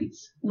hot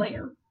streets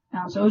layer.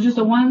 So it was just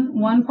a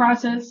one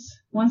process,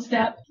 one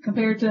step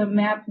compared to a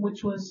map,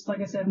 which was, like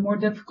I said, more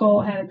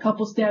difficult, had a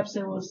couple steps.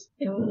 It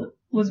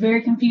was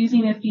very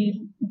confusing if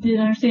you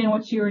didn't understand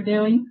what you were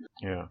doing.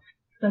 Yeah.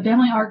 So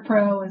definitely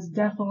ArcPro is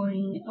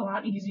definitely a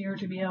lot easier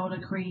to be able to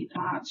create a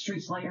hot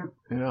streets layer.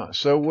 Yeah.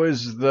 So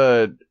was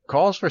the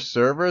calls for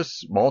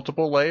service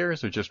multiple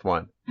layers or just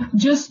one?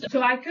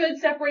 So I could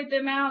separate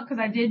them out because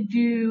I did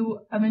do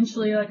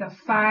eventually I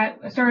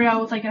started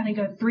out with I think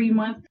a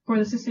 3-month for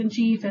the assistant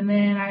chief, and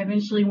then I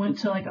eventually went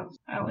to like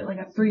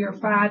a 3 or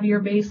 5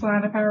 year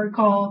baseline if I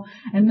recall.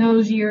 And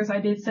those years I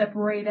did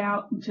separate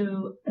out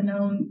into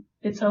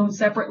its own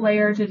separate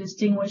layer to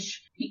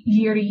distinguish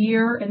year to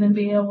year, and then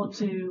be able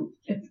to,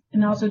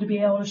 and also to be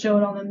able to show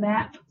it on the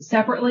map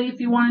separately if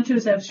you wanted to,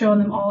 instead of showing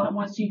them all at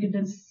once. You could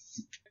then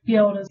be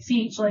able to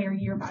see each layer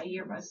year by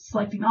year by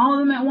selecting all of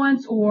them at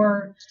once,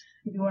 or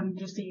if you wanted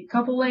to just see a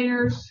couple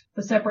layers,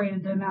 but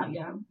separated them out,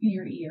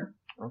 year to year.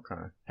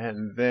 Okay.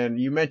 And then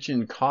you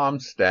mentioned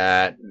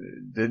CompStat.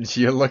 Did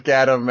you look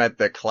at them at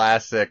the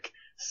classic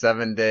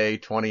 7-day,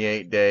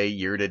 28-day,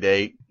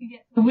 year-to-date? Yeah.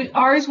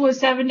 Ours was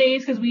 7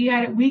 days because we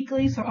had it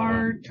weekly, so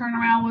our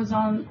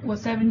turnaround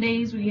was 7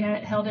 days. We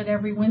held it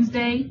every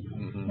Wednesday.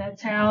 Mm-hmm.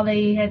 That's how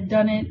they had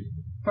done it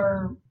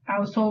I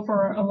was told,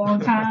 for a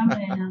long time.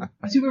 And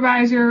my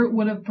supervisor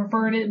would have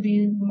preferred it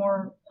be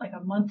more like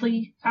a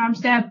monthly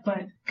CompStat,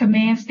 but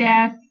command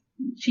staff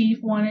chief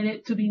wanted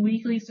it to be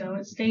weekly, so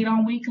it stayed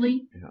on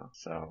weekly. Yeah,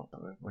 so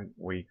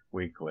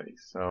weekly.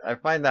 So I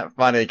find that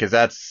funny because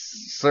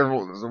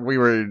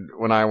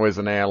when I was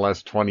an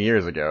analyst 20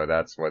 years ago,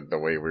 that's the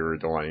way we were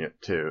doing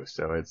it too.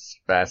 So it's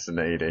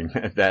fascinating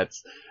that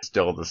that's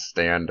still the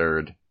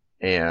standard,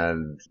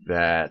 and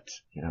that,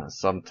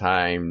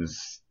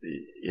 sometimes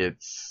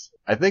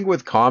I think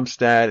with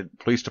CompStat,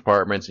 police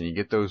departments, and you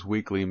get those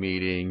weekly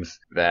meetings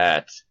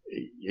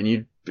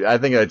I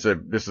think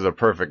this is a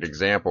perfect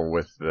example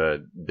with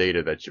the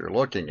data that you're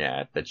looking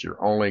at, that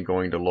you're only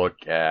going to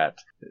look at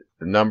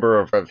the number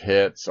of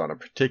hits on a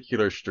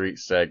particular street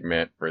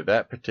segment for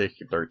that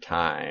particular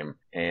time,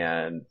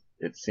 and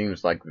it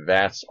seems like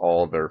that's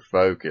all they're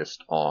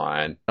focused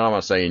on. I'm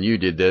not saying you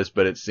did this,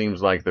 but it seems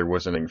like there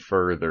wasn't anything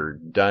further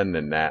done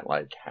than that,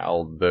 like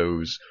how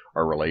those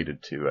are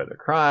related to other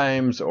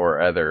crimes or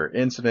other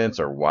incidents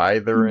or why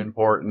they're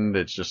important.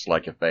 It's just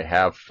like if they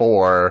have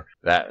 4,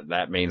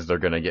 that means they're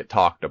going to get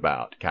talked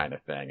about kind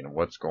of thing, and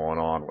what's going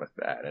on with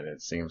that. And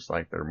it seems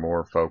like they're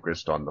more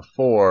focused on the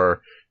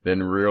 4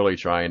 than really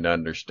trying to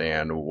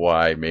understand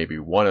why maybe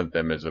one of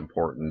them is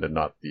important and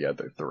not the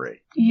other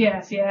 3.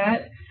 Yes,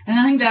 yeah. And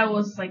I think that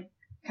was like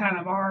kind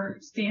of our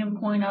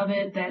standpoint of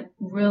it, that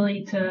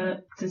really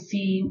to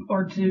see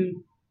or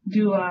to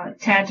do a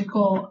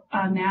tactical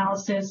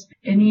analysis,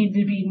 it needed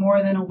to be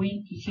more than a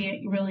week. You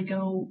can't really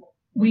go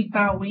week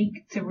by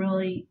week to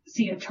really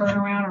see a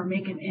turnaround or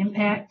make an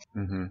impact,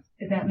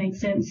 if that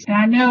makes sense. And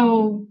I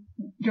know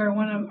during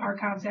one of our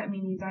CompStat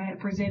meetings, I had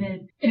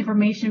presented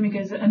information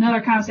because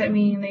another CompStat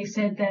meeting, they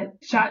said that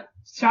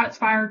shots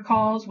fired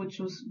calls, which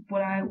was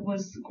what I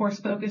was, of course,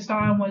 focused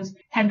on,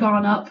 had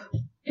gone up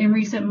in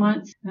recent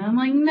months. And I'm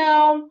like,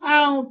 no,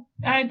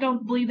 I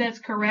don't believe that's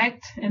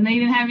correct. And they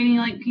didn't have any,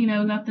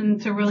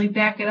 nothing to really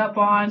back it up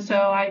on. So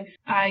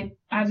I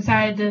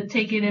decided to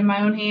take it in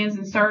my own hands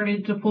and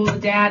started to pull the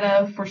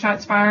data for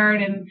shots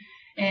fired, and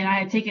I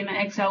had taken an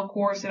Excel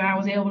course, and I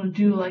was able to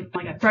do like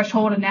a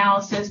threshold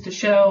analysis to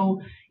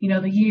show,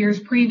 the years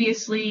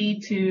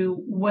previously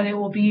to what it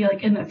will be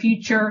like in the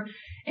future.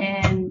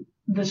 And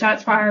the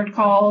shots fired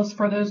calls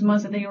for those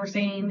months that they were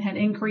saying had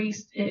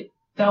increased. It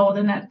fell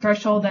within that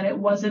threshold that it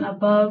wasn't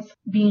above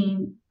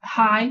being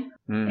high.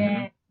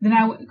 And then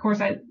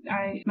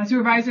my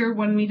supervisor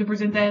wanted me to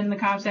present that in the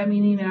CompStat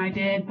meeting, and I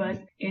did,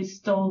 but they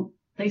still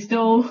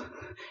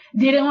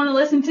didn't want to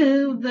listen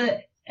to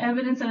the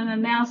evidence and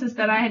analysis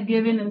that I had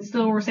given, and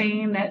still were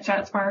saying that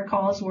shots fired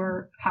calls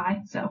were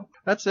high. So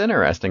that's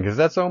interesting, because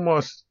that's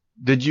almost,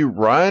 did you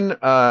run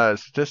a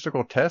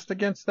statistical test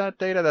against that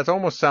data? That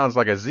almost sounds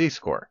like a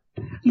Z-score.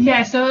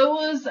 Yeah,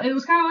 so it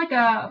was kind of like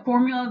a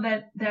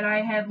formula that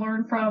I had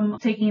learned from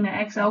taking an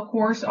Excel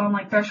course on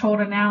like threshold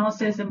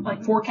analysis and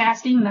like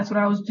forecasting. And that's what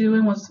I was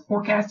doing, was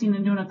forecasting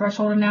and doing a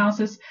threshold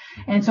analysis.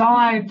 And so all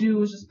I had to do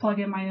was just plug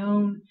in my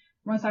own.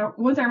 Once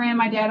I ran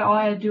my data, all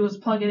I had to do was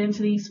plug it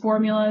into these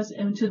formulas,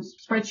 into the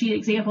spreadsheet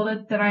example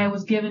that I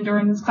was given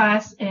during this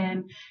class,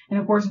 and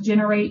of course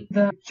generate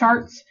the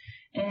charts.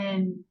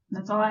 And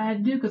that's all I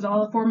had to do, because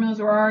all the formulas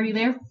were already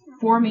there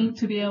for me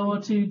to be able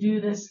to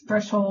do this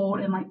threshold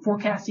and like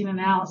forecasting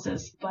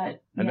analysis.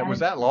 But and was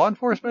that law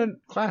enforcement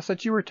class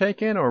that you were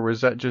taking, or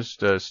was that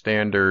just a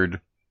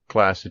standard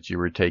class that you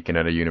were taking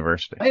at a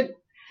university?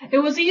 It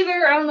was either,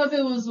 I don't know if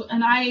it was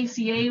an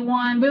IACA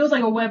one, but it was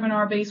like a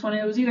webinar based one.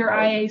 It was either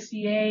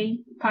IACA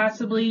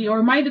possibly, or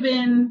it might have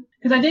been,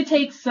 because I did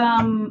take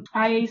some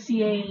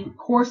IACA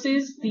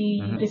courses,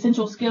 the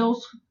essential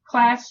skills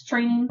class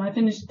training. I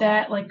finished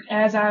that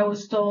as I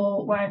was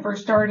still, when I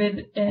first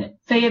started at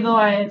Fayetteville.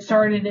 I had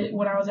started it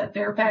when I was at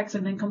Fairfax,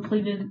 and then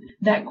completed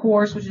that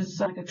course, which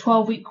is like a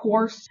 12-week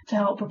course to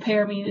help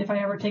prepare me if I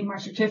ever take my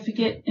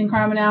certificate in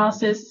crime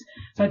analysis.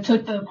 So I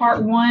took the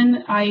Part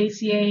 1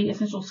 IACA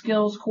Essential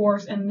Skills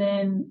course, and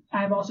then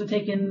I've also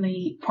taken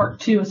the Part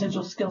 2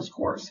 Essential Skills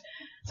course.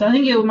 So I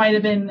think it might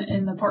have been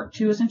in the Part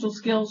 2 Essential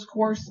Skills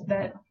course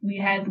that we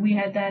had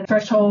that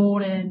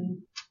threshold and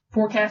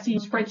forecasting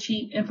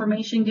spreadsheet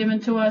information given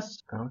to us.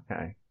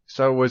 Okay.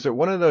 So was it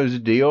one of those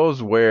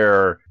deals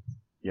where,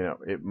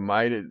 it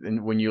might,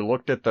 when you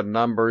looked at the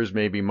numbers,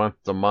 maybe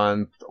month to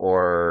month,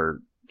 or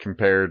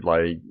compared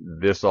like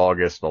this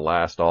August to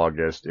last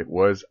August, it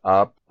was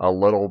up a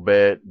little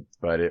bit,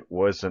 but it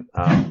wasn't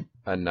up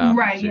enough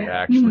to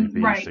actually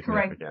be significant?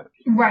 Correct.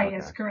 Right, okay.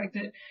 Yes, correct.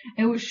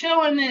 It was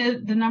showing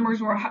that the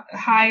numbers were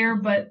higher,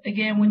 but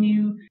again, when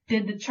you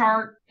did the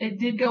chart, it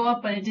did go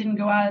up, but it didn't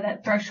go out of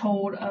that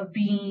threshold of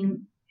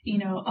being,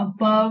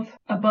 above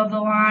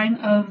the line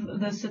of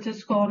the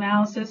statistical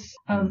analysis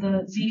of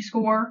the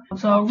Z-score.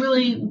 So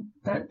really,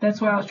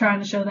 that's what I was trying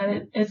to show,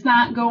 that it's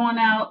not going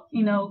out,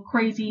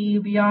 crazy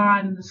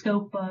beyond the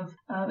scope of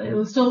it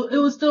was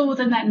still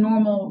within that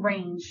normal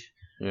range.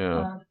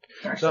 Yeah.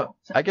 So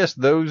I guess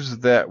those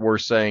that were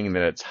saying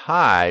that it's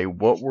high,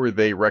 what were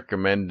they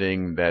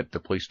recommending that the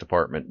police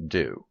department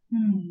do?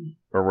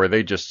 Or were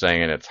they just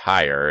saying it's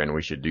higher and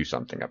we should do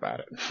something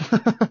about it?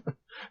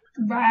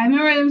 Right. I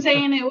remember them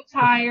saying it was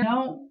higher.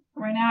 No,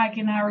 right now I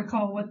cannot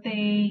recall what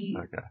they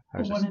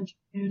wanted to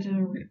do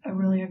to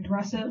really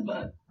address it,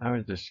 but I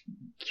was just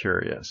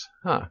curious.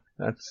 Huh.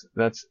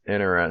 That's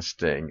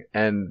interesting.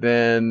 And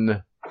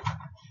then,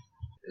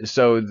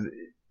 so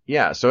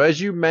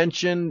as you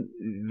mentioned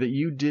that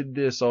you did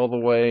this all the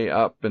way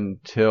up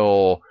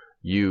until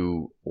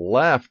you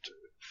left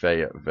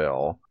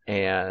Fayetteville,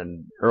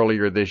 and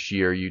earlier this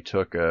year you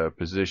took a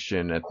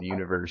position at the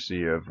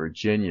University of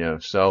Virginia.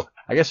 So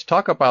I guess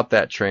talk about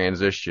that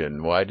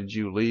transition. Why did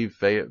you leave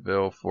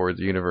Fayetteville for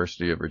the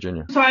University of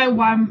Virginia? So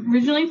I'm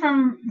originally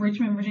from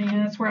Richmond,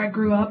 Virginia. That's where I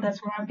grew up. That's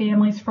where my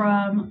family's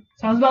from.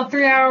 So I was about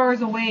 3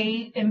 hours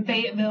away in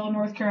Fayetteville,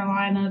 North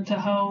Carolina to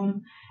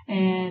home.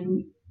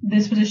 And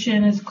this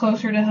position is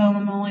closer to home.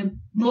 I'm only a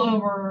little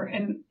over,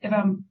 and if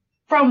I'm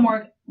from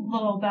work, a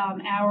little about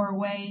an hour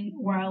away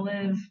where I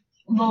live.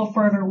 A little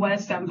further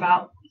west, I'm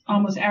about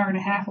almost an hour and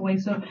a half away,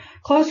 so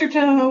closer to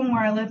home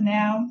where I live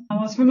now. I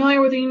was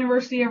familiar with the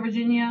University of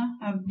Virginia.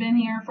 I've been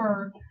here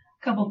for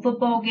a couple of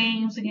football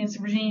games against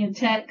Virginia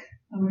Tech.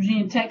 I'm a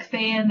Virginia Tech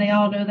fan. They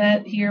all know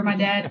that here. My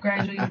dad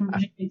graduated from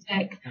Virginia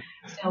Tech,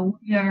 so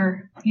we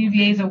are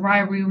UVA's a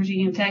rivalry with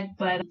Virginia Tech.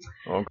 But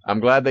well,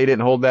 I'm glad they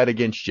didn't hold that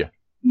against you.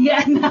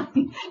 Yeah, no,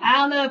 I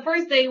don't know. At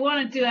first they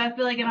wanted to. I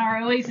feel like in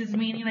our Oasis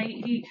meeting,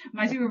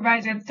 my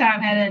supervisor at the time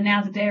had to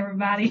announce it to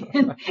everybody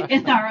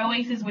in our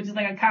Oasis, which is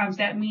like a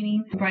CompStat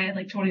meeting. Probably had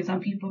like 20-some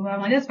people. But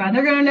I'm like, that's fine.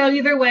 They're going to know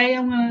either way.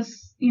 I'm going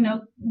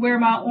to, wear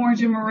my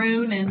orange and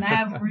maroon and I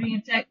have a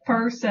Virginia Tech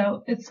purse,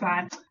 so it's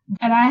fine.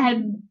 And I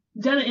had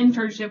done an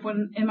internship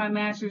in my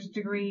master's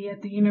degree at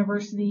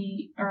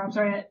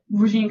at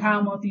Virginia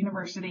Commonwealth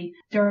University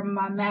during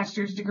my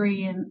master's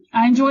degree. And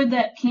I enjoyed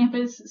that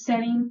campus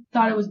setting,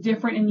 thought it was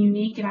different and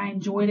unique, and I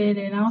enjoyed it.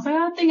 And I was like,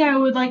 I think I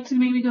would like to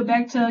maybe go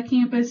back to a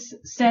campus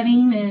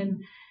setting.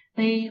 And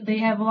they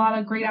have a lot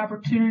of great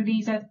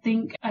opportunities, I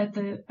think, at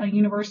the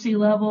university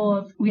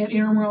level. We have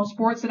intramural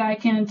sports that I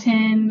can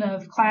attend,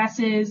 of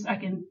classes. I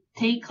can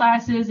take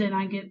classes and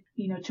I get,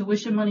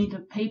 tuition money to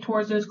pay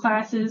towards those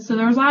classes. So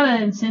there was a lot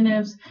of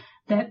incentives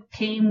that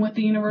came with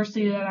the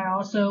university that I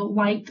also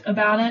liked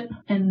about it.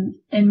 And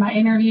in my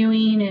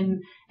interviewing,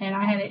 and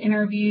I had an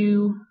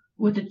interview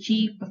with the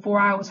chief before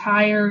I was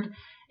hired,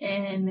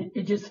 and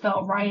it just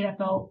felt right. I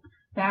felt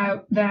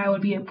that I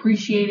would be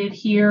appreciated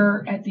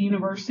here at the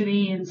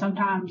university, and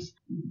sometimes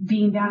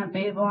being down in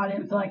Fayetteville, I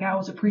didn't feel like I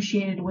was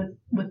appreciated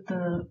with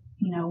the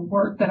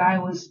work that I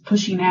was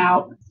pushing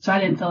out. So I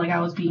didn't feel like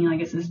I was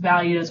being, as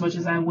valued as much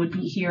as I would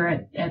be here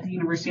at the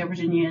University of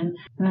Virginia. And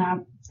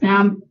now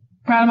I'm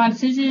proud of my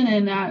decision,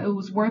 and it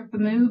was worth the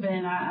move,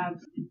 and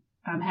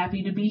I'm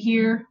happy to be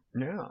here.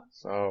 Yeah,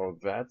 so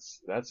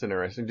that's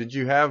interesting. Did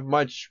you have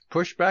much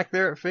pushback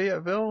there at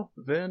Fayetteville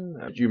then?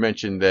 You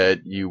mentioned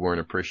that you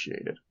weren't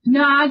appreciated.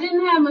 No, I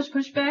didn't have much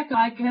pushback.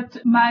 I kept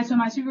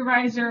my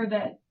supervisor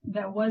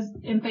that was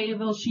in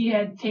Fayetteville, she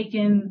had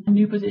taken a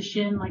new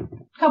position like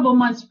a couple of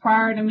months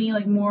prior to me,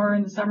 like more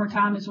in the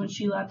summertime is when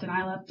she left, and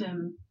I left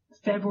in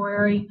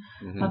February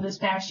of this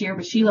past year,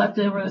 but she left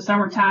over the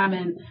summertime,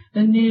 and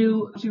the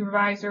new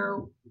supervisor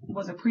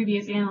was a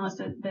previous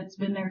analyst that's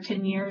been there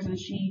 10 years, and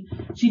she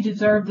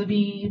deserved to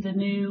be the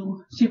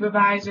new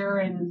supervisor,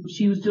 and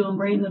she was doing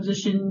great in the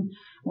position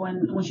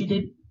when she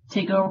did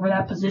take over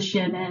that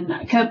position. And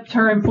I kept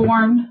her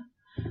informed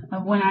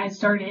of when I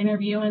started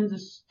interviewing,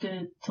 just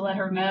to let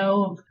her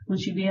know when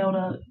she'd be able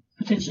to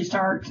potentially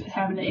start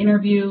having an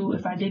interview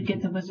if I did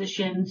get the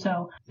position.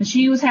 So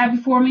she was happy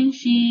for me.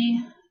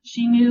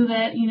 She knew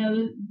that,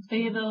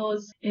 Fayetteville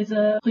is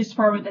a police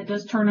department that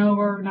does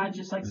turnover, not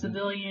just like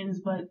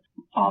civilians, but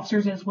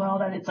officers as well,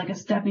 that it's like a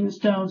stepping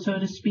stone, so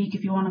to speak,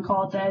 if you want to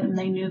call it that. And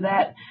they knew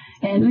that.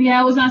 And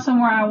yeah, it was not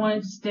somewhere I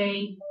wanted to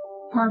stay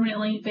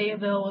permanently.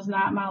 Fayetteville was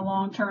not my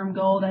long-term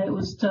goal. That it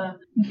was to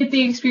get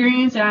the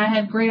experience, and I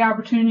had great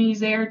opportunities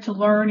there to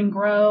learn and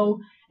grow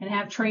and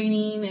have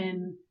training,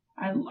 and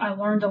I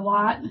learned a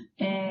lot,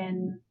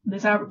 and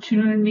this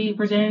opportunity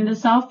presented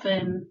itself,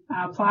 and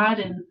I applied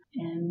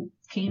and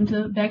came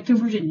back to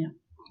Virginia.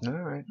 All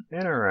right.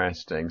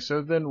 Interesting.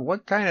 So then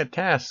what kind of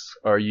tasks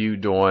are you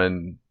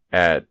doing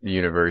at the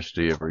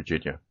University of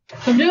Virginia?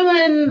 So I'm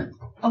doing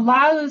a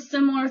lot of the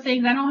similar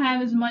things. I don't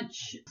have as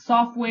much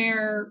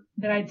software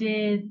that I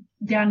did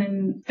down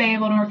in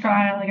Fayetteville, North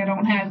Carolina. Like I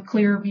don't have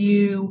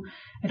Clearview.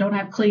 I don't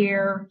have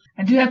Clear.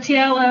 I do have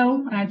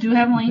TLO, and I do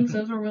have Links.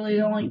 Those are really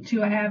the only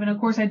two I have. And of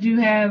course I do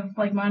have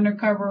like my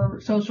undercover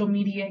social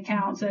media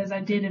accounts as I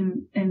did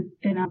in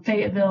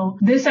Fayetteville.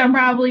 This I'm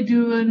probably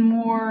doing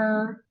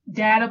more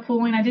data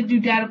pulling. I did do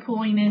data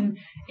pulling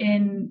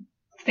in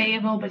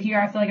Fayetteville, but here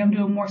I feel like I'm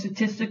doing more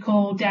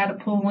statistical data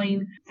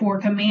pulling for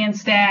command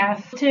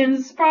staff.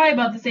 Bulletins, probably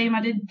about the same.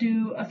 I did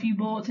do a few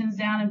bulletins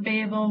down in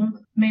Fayetteville,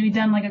 maybe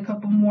done like a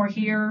couple more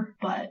here,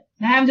 but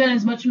I haven't done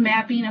as much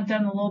mapping. I've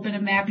done a little bit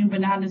of mapping, but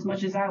not as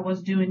much as I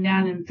was doing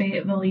down in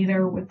Fayetteville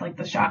either, with like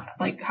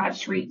hot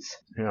streets.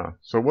 Yeah.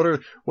 So what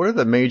are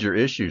the major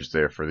issues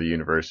there for the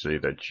university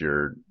that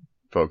you're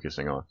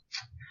focusing on?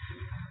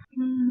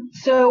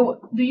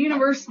 So the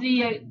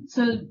university,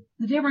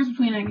 the difference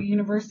between like a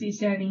university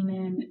setting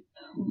and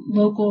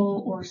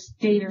local or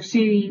state or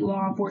city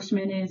law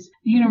enforcement is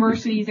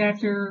universities,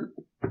 after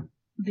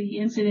the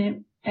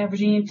incident at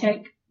Virginia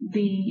Tech,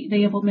 they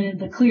implemented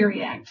the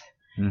Clery Act.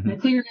 Mm-hmm. The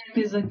Clery Act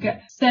is a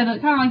set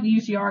of kind of like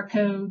the UCR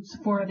codes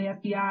for the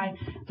FBI,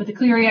 but the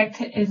Clery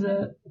Act is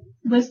a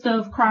list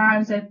of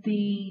crimes that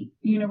the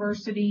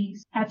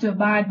universities have to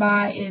abide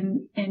by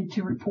and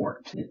to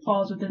report. It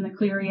falls within the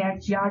Clery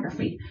Act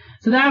geography.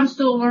 So that I'm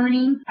still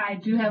learning. I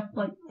do have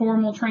like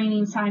formal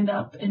training signed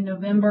up in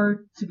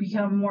November to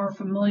become more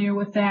familiar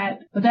with that.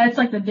 But that's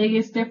like the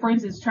biggest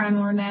difference is trying to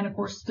learn that. Of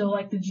course, still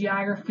like the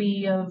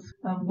geography of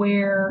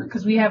where,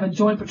 because we have a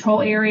joint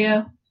patrol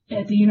area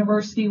at the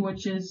university,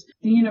 which is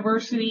the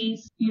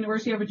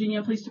University of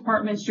Virginia Police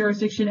Department's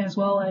jurisdiction as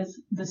well as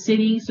the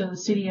city, so the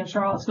city of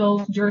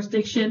Charlottesville's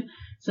jurisdiction.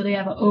 So they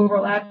have an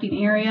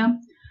overlapping area.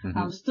 Mm-hmm.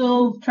 I'm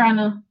still trying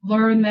to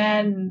learn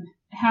that, and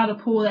how to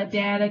pull that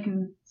data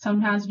can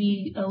sometimes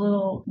be a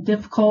little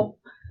difficult.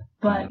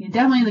 But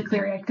definitely the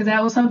Clery Act, because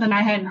that was something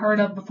I hadn't heard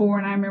of before,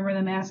 and I remember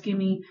them asking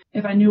me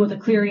if I knew what the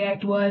Clery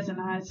Act was, and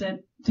I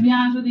said, to be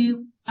honest with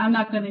you, I'm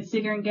not going to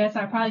sit here and guess.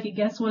 I probably could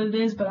guess what it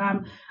is, but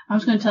I'm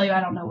just going to tell you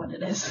I don't know what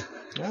it is.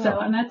 Oh. So,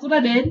 and that's what I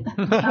did.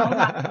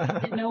 I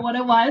didn't know what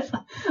it was.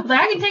 I was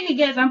like, I can take a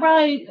guess.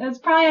 It's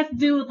probably has to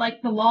do with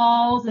like the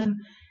laws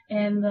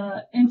and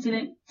the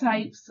incident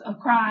types of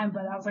crime,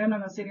 but I was like, I'm not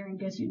going to sit here and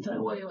guess you and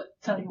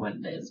tell you what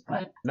it is.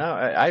 But no,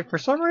 I for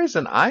some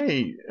reason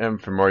I am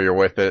familiar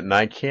with it, and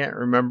I can't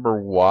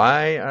remember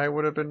why I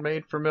would have been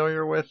made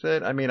familiar with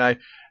it. I mean,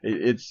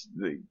 it's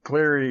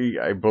Clery,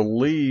 I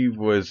believe,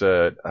 was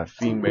a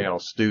female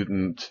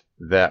student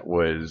that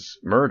was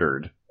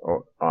murdered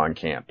on a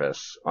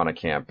campus,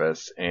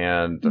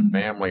 and the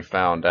family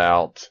found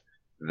out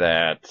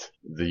that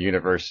the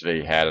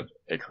university had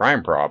a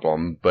crime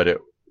problem, but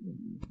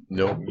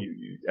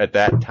at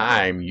that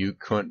time you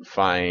couldn't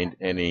find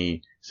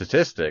any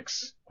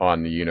statistics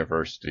on the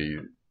university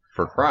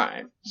for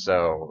crime.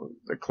 So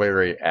the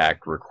Clery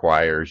Act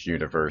requires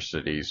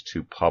universities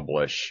to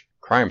publish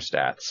crime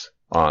stats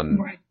on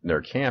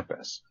their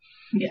campus.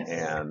 Yes.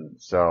 And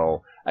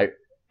so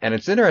and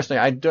it's interesting,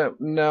 I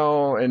don't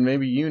know, and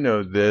maybe you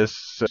know this,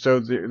 so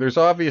there's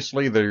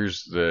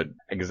the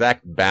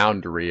exact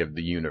boundary of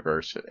the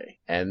university,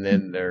 and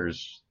then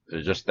there's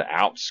just the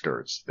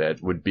outskirts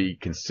that would be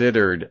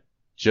considered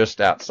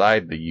just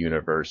outside the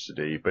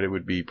university, but it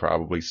would be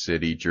probably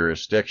city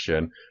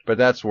jurisdiction. But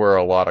that's where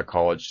a lot of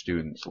college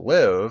students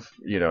live.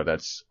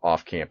 That's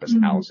off-campus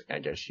housing, I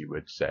guess you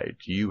would say.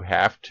 Do you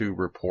have to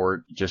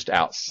report just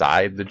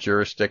outside the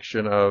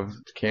jurisdiction of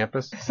the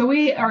campus? So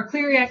our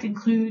Clery Act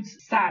includes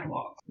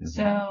sidewalks.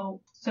 Mm-hmm.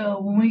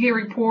 So when we get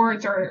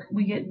reports, or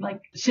we get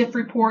like shift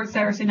reports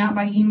that are sent out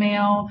by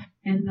email,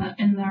 and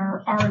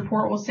our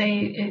report will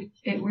say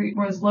it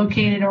was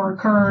located or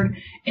occurred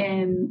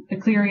in the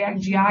Clery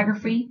Act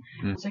geography.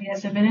 Mm-hmm. So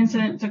yes, if an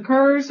incident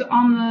occurs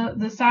on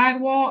the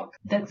sidewalk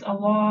that's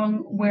along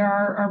where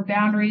our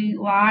boundary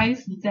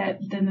lies,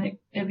 then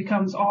it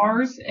becomes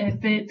ours.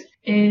 If it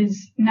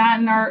is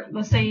not in our,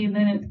 let's say,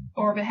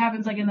 or if it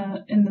happens like in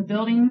the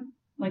building,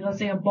 like let's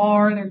say a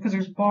bar, because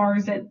there's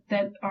bars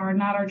that are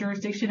not our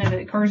jurisdiction. If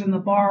it occurs in the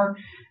bar,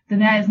 then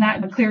that is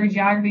not the Clery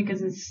geography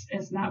because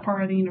it's not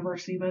part of the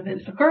university. But if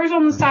it occurs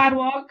on the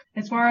sidewalk,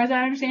 as far as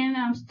I understand,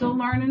 I'm still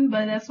learning,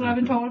 but that's what I've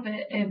been told.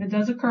 If it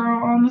does occur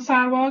on the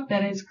sidewalk,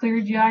 that is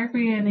Clery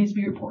geography and it needs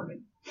to be reported.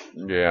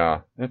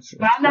 Yeah. But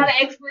I'm not an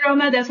expert on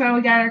that. That's why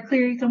we got our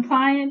Clery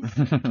compliance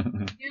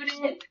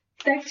unit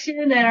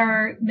section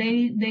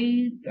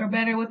they are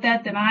better with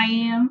that than I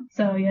am.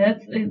 So yeah,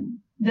 it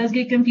does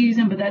get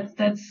confusing, but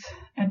that's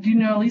I do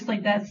know at least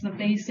like that's the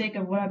basic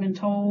of what I've been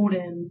told,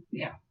 and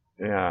yeah.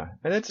 Yeah,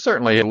 and it's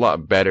certainly a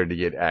lot better to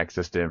get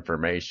access to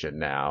information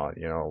now.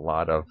 A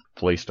lot of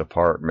police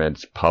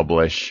departments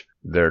publish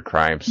their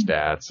crime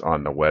stats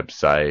on the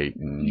website,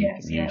 and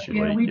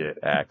usually get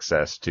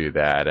access to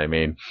that. I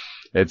mean,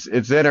 it's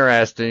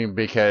interesting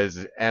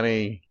because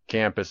any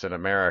campus in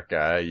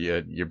America,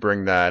 you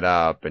bring that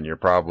up, and you're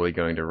probably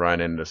going to run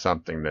into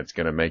something that's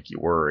going to make you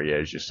worry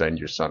as you send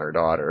your son or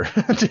daughter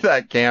to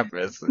that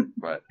campus.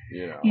 But the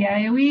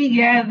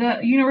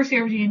University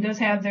of Virginia does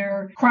have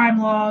their crime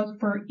log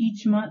for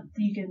each month.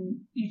 You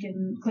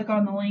can click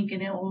on the link,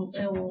 and it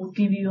will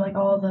give you like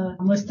all the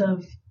list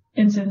of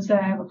incidents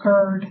that have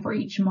occurred for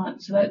each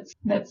month. So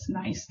that's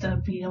nice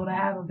to be able to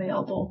have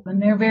available. And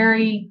they're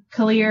very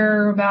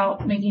clear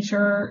about making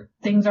sure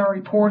things are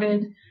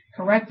reported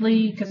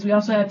correctly, because we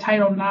also have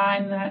Title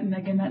IX, and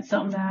again, that's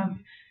something that I have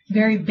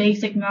very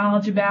basic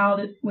knowledge about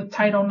it with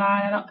Title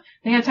IX.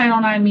 They have Title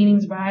IX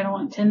meetings, but I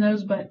don't attend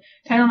those. But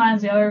Title IX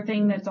is the other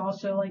thing that's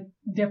also like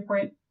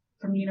different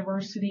from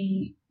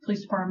university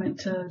police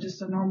department to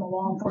just a normal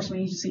law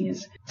enforcement agency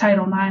is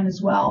Title IX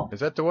as well. Is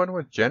that the one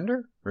with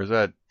gender, or is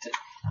that?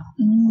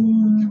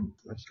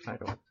 Which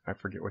title? I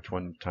forget which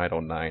one Title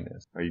IX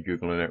is. Are you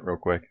Googling it real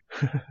quick?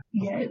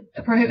 Yeah,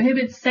 it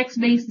prohibits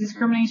sex-based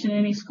discrimination in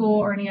any school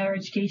or any other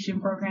education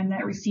program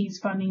that receives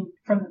funding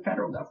from the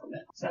federal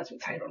government. So that's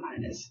what Title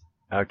IX is.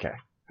 Okay.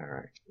 All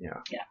right. Yeah.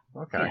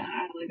 Yeah. Okay. Yeah,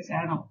 like I said,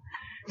 I don't.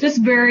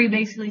 Just very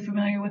basically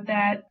familiar with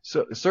that.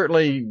 So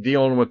certainly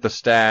dealing with the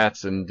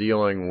stats and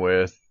dealing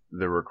with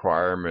the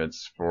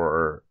requirements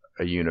for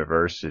a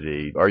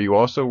university. Are you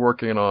also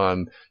working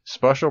on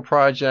special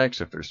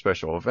projects, if there's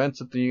special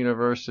events at the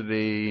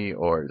university,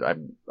 or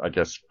I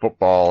guess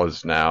football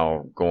is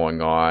now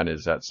going on?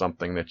 Is that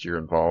something that you're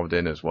involved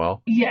in as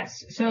well?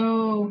 Yes.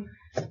 So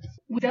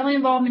we're definitely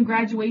involved in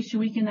graduation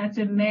weekend. That's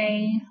in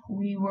May.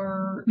 We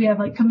have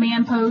like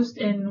command post,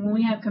 and when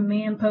we have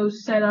command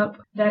post set up,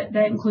 that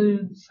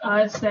includes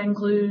us, that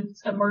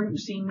includes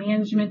emergency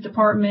management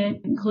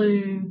department,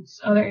 includes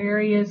other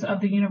areas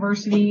of the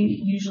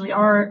university, usually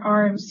our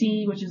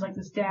RMC, which is like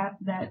the staff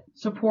that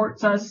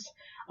supports us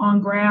on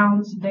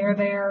grounds. They're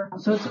there.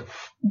 So it's a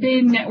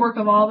big network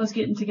of all of us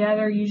getting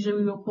together. Usually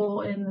we will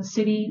pull in the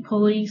city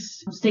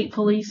police, state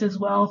police as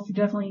well, for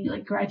definitely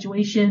like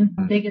graduation,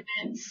 big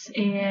events.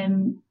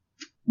 And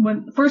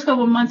when the first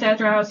couple of months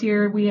after I was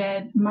here, we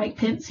had Mike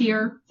Pence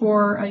here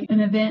for an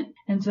event.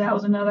 And so that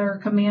was another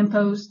command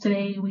post.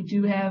 Today we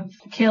do have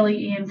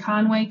Kelly Ann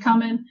Conway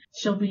coming.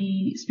 She'll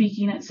be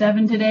speaking at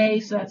 7 today.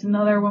 So that's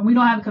another one. We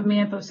don't have a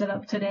command post set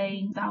up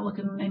today. Not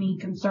looking at any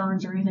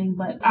concerns or anything,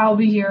 but I'll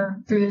be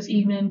here through this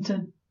evening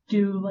to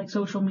do like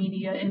social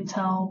media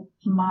intel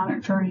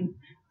monitoring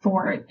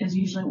for it is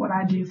usually what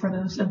I do for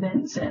those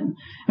events. And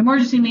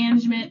emergency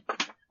management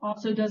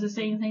also does the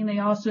same thing. They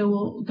also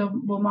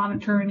will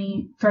monitor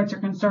any threats or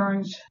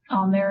concerns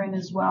on their end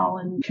as well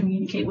and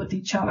communicate with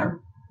each other.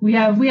 We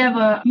have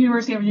a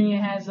University of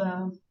Virginia has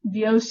a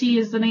VOC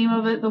is the name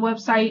of it, the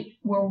website,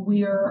 where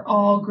we are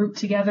all grouped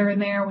together in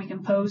there. We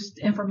can post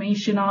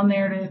information on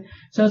there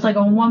so it's like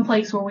on one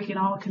place where we can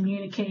all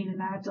communicate,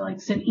 and I have to like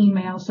send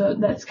emails. So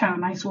that's kind of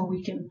nice where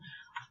we can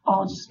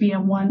all just be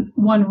in one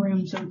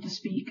room, so to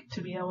speak,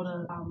 to be able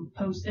to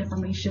post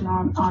information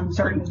on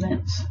certain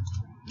events.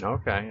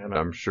 Okay, and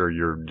I'm sure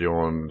you're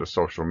doing the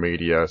social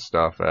media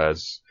stuff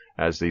as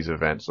these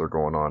events are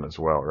going on as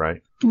well,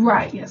 right?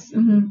 Right, yes.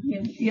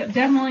 Mm-hmm. Yeah,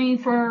 definitely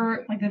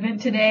for like the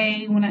event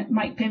today when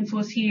Mike Pence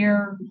was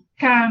here.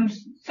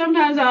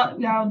 Sometimes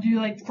I'll do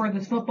like for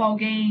the football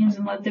games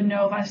and let them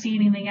know if I see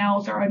anything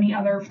else or any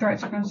other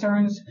threats or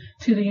concerns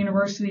to the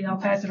university. I'll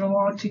pass it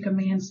along to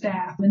command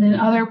staff. And then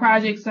other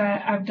projects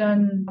that I've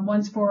done,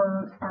 one's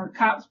for our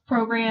COPS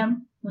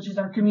program, which is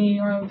our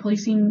community-oriented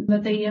policing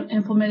that they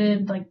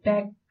implemented like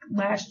back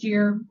last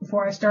year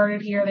before I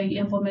started here. They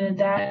implemented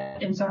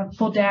that, and so I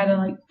pulled data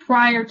like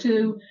prior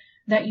to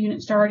that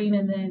unit starting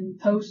and then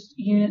post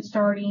unit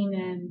starting,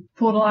 and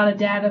pulled a lot of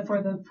data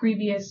for the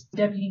previous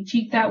deputy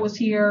chief that was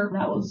here.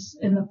 That was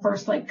in the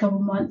first like couple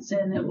months,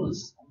 and it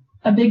was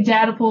a big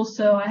data pool,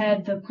 so I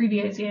had the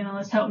previous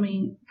analyst help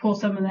me pull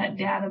some of that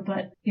data.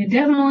 But you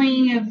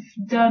definitely have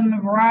done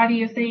a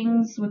variety of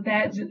things with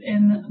that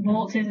in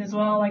bulletins as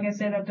well. Like I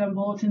said, I've done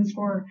bulletins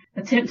for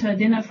attempt to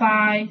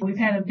identify. We've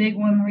had a big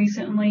one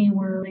recently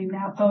where they've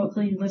now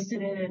publicly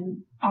listed it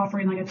and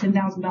offering like a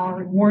 $10,000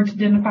 reward to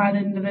identify the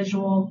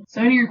individual.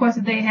 So any requests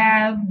that they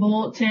have,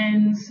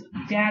 bulletins,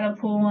 data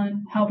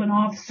pulling, helping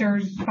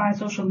officers find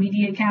social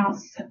media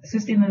accounts,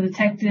 assisting the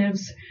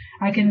detectives.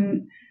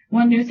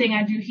 One new thing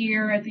I do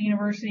here at the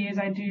university is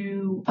I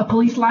do a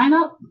police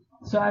lineup.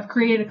 So I've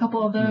created a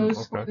couple of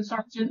those for the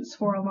sergeants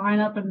for a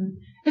lineup, and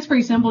it's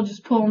pretty simple,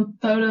 just pulling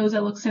photos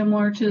that look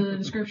similar to the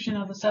description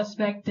of the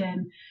suspect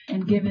and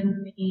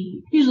giving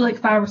me usually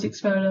like 5 or 6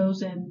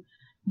 photos and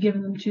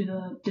giving them to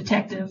the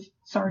detective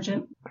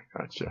sergeant.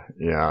 Gotcha.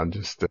 Yeah, I'm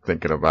just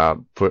thinking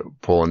about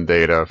pulling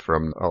data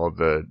from all of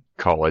the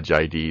college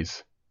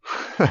IDs.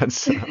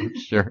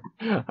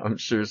 I'm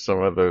sure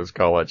some of those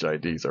college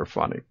IDs are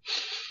funny.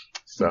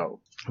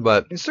 So,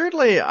 but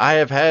certainly I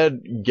have had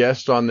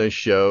guests on this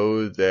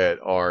show that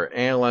are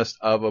analysts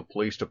of a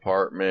police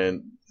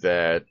department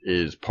that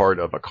is part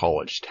of a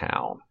college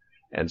town.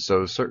 And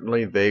so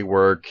certainly they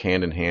work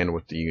hand in hand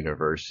with the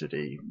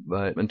university.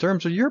 But in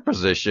terms of your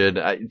position,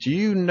 do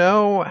you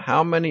know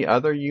how many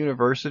other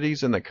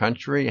universities in the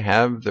country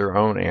have their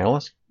own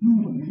analysts?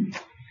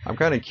 I'm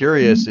kind of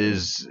curious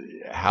is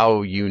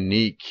how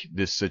unique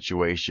this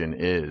situation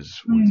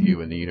is with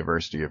you and the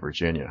University of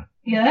Virginia.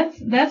 Yeah,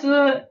 that's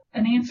an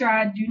answer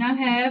I do not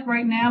have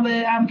right now,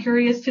 but I'm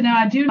curious to know.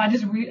 I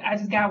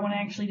just got one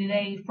actually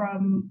today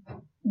from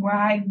where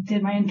I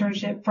did my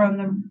internship from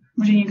the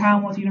Virginia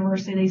Commonwealth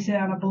University. They sent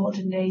out a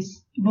bulletin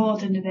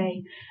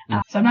today.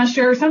 So I'm not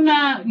sure.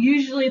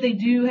 Usually they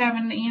do have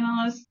an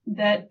analyst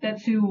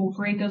that's who will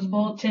create those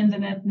bulletins,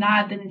 and if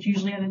not, then it's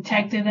usually a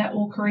detective that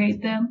will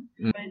create them.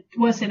 But it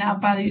was sent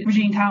out by the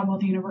Virginia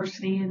Commonwealth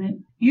University, and it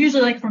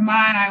usually like for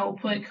mine, I will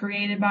put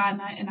created by,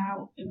 and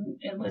I'll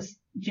enlist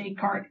Jake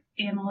Cart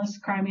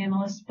analyst, crime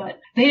analyst, but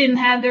they didn't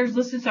have theirs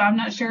listed, so I'm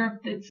not sure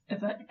if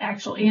an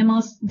actual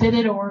analyst did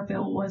it or if it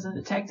was a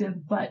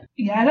detective. But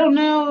yeah, I don't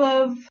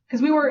know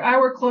because I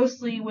work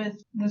closely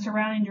with the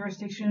surrounding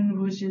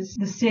jurisdiction, which is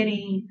the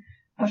city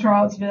of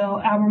Charlottesville,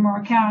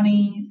 Albemarle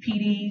County,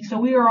 PD. So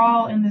we are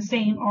all in the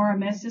same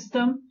RMS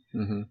system.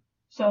 Mm-hmm.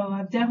 So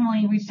I've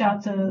definitely reached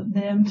out to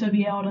them to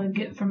be able to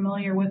get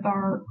familiar with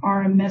our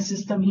RMS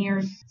system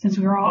here, since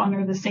we're all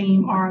under the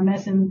same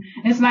RMS. And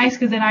it's nice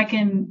because then I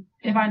can,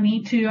 if I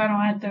need to, I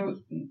don't have to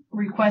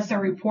request a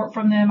report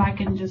from them. I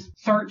can just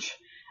search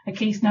a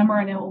case number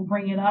and it will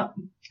bring it up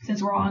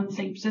since we're all in the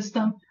same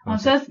system.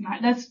 So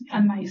that's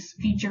a nice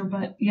feature.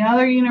 But the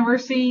other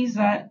universities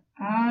that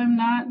I'm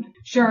not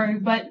sure,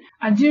 but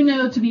I do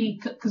know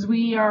because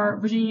we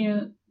are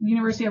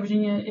University of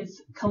Virginia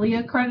is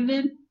CALIA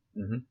accredited.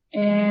 Mm-hmm.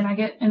 And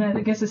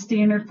I guess the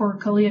standard for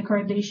CALIA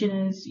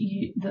accreditation is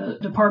the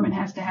department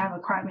has to have a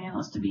crime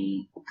analyst to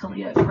be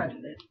CALIA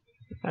accredited.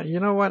 You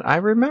know what? I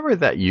remember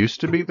that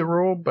used to be the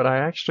rule, but I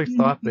actually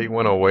thought they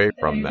went away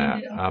from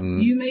that.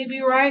 You may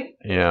be right.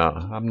 Yeah,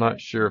 I'm not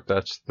sure if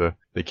that's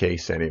the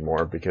case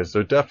anymore, because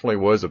there definitely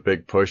was a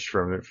big push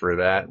for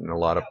that, and a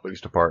lot of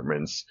police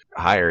departments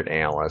hired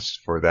analysts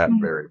for that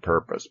very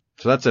purpose.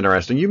 So that's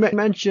interesting. You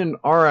mentioned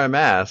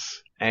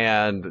RMS.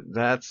 And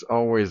that's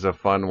always a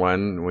fun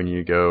one when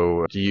you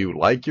go, do you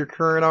like your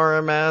current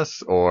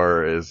RMS,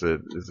 or is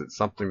it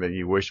something that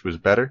you wish was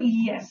better?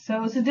 Yes.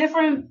 So it's a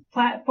different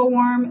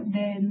platform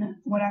than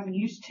what I'm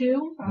used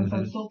to. So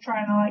I'm still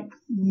trying to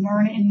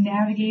learn it and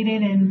navigate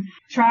it and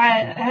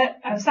try.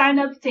 I've signed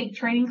up to take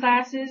training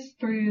classes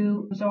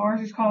through, so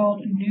ours is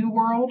called New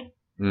World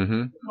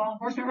Law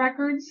Enforcement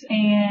Records,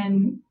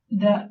 and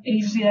the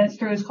agency that's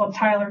through is called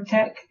Tyler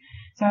Tech.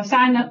 So I've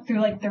signed up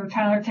through their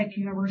Tyler Tech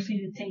University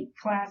to take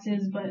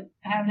classes, but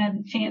I haven't had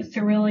the chance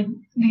to really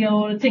be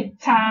able to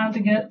take time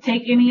to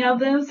take any of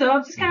them. So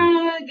I'm just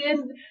kind of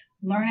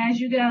learn as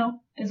you go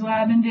is what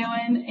I've been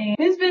doing. And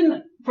it's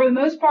been, for the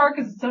most part,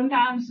 because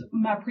sometimes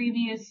my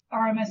previous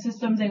RMS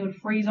systems, they would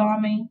freeze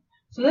on me.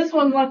 So this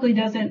one luckily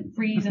doesn't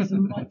freeze as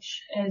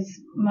much as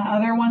my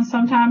other ones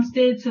sometimes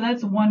did. So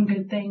that's one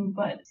good thing.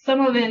 But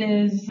some of it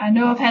is, I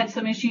know I've had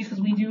some issues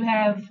because we do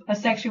have a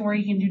section where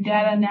you can do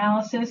data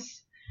analysis.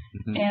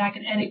 And I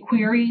can edit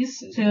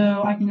queries, so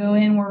I can go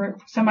in where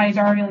somebody's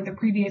already, the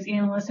previous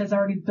analyst has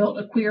already built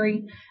a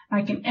query.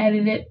 I can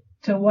edit it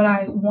to what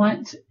I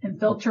want and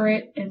filter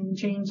it and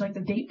change the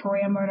date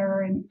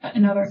parameter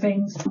and other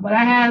things. But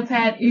I have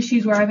had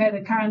issues where I've had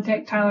to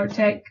contact Tyler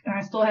Tech, and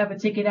I still have a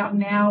ticket out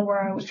now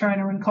where I was trying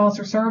to run calls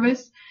for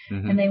service,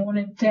 and they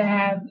wanted to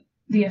have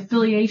the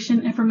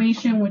affiliation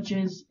information, which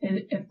is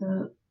if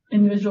the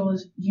individual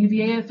is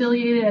UVA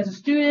affiliated as a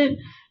student,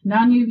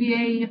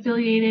 non-UVA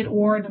affiliated,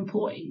 or an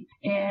employee.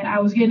 And I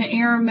was getting an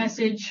error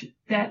message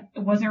that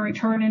wasn't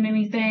returning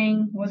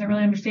anything, wasn't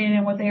really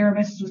understanding what the error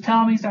message was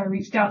telling me, so I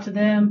reached out to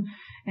them.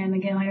 And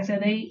again, like I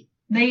said, they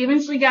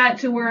eventually got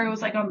to where it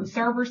was on the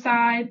server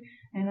side,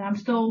 and I'm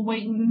still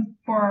waiting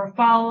for a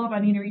follow-up. I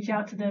need to reach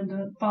out to them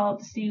to follow up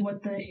to see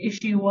what the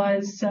issue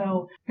was.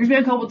 So there's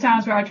been a couple of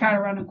times where I try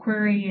to run a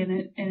query and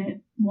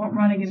it won't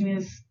run. It gives me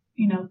this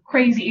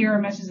crazy error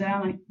message that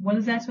I'm like, what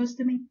is that supposed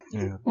to mean?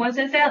 Yeah. What's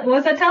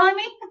that telling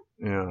me?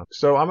 Yeah.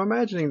 So I'm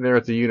imagining there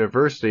at the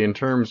university, in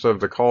terms of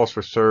the calls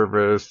for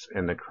service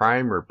and the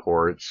crime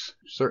reports,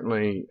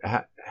 certainly,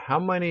 how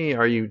many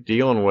are you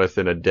dealing with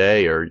in a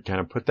day, or kind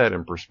of put that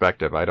in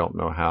perspective? I don't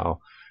know how.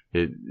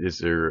 Is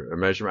there a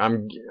measurement?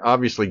 I'm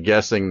obviously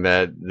guessing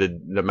that the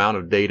amount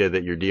of data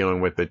that you're dealing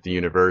with at the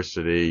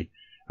University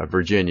of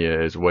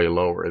Virginia is way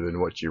lower than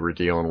what you were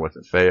dealing with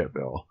in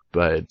Fayetteville.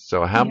 But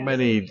so how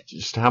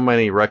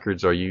many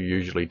records are you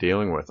usually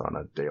dealing with on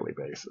a daily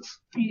basis?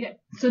 Yeah.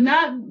 So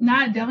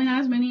definitely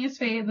not as many as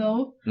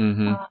Fayetteville.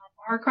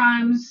 Our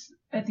crimes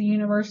at the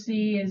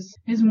university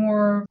is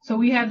more, so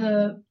we have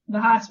the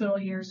hospital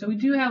here. So we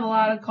do have a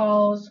lot of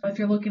calls. If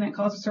you're looking at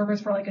calls of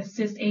service for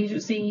assist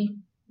agency,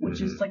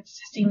 which is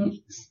assisting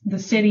the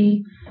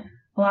city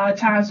a lot of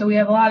times. So we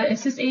have a lot of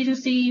assist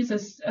agencies,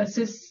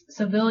 assist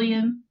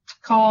civilian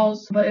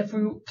calls. But if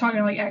we're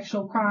talking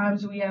actual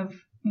crimes, we have,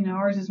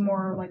 ours is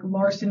more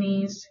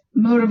larcenies.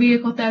 Motor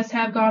vehicle thefts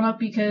have gone up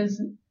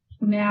because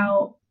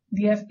now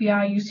the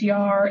FBI,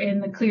 UCR,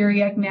 and the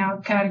Clery Act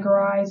now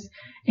categorize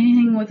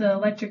anything with an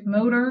electric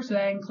motor. So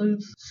that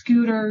includes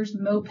scooters,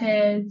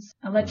 mopeds,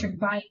 electric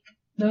bike.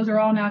 Those are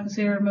all now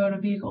considered motor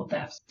vehicle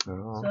thefts.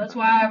 Oh. So that's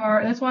why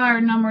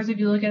our numbers, if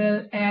you look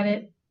at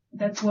it,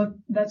 that's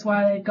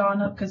why they've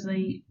gone up, because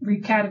they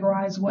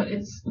recategorize what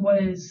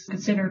is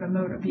considered a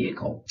motor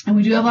vehicle. And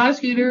we do have a lot of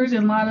scooters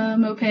and a lot of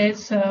mopeds,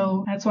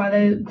 so that's why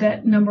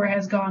that number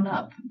has gone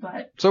up.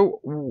 But so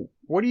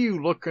what are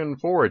you looking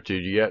forward to?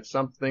 Do you have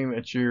something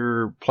that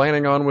you're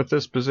planning on with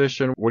this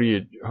position? What do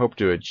you hope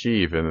to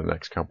achieve in the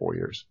next couple of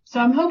years? So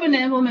I'm hoping to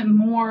implement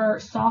more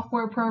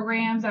software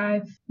programs.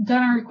 I've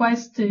done a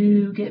request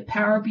to get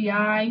Power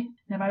BI.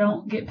 And if I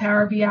don't get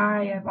Power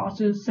BI, I've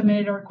also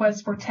submitted a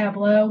request for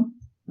Tableau.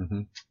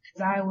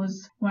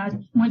 Because when I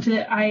went to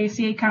the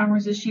IACA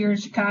conference this year in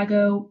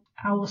Chicago,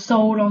 I was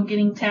sold on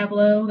getting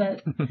Tableau.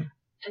 That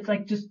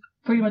it's just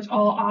pretty much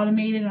all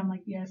automated. I'm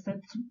like, yes,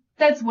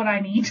 that's what I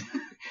need.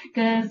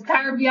 Because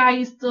Power BI,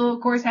 you still,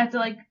 of course, have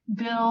to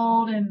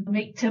build and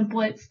make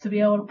templates to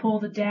be able to pull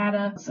the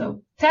data.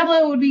 So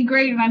Tableau would be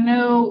great. And I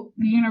know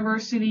the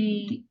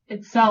university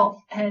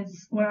itself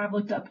has, when I've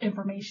looked up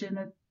information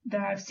that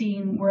I've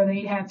seen where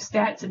they have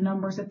stats and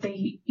numbers that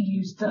they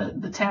use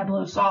the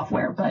Tableau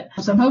software. But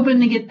so I'm hoping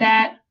to get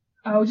that.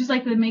 I would just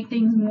like to make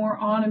things more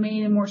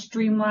automated, more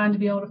streamlined, to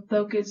be able to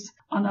focus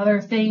on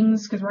other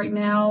things. Because right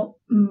now,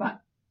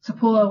 to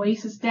pull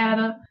OASIS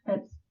data,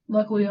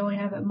 luckily we only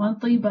have it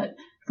monthly, but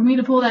for me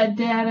to pull that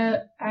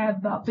data, I have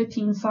about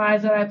 15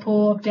 slides that I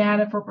pull of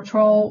data for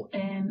patrol,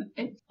 and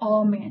it's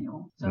all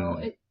manual.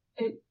 So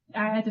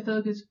I had to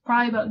focus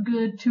probably about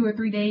good 2 or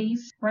 3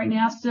 days right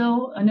now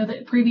still. I know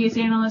that previous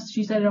analyst,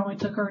 she said it only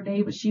took her a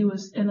day, but she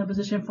was in the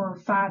position for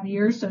 5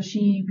 years, so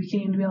she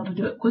became to be able to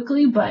do it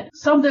quickly. But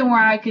something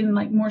where I can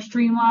like more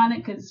streamline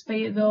it, because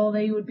Fayetteville,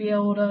 they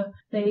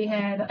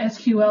had a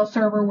SQL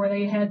server where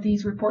they had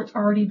these reports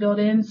already built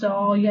in, so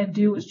all you had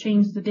to do was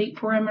change the date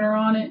parameter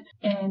on it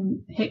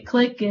and hit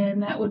click,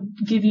 and that would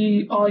give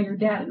you all your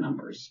data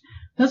numbers.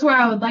 That's where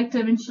I would like to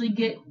eventually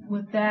get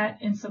with that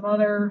and some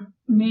other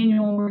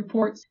manual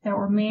reports that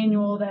were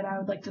manual that I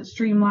would like to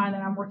streamline.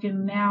 And I'm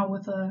working now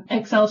with a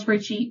Excel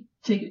spreadsheet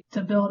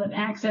to build an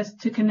access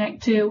to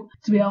connect to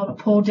be able to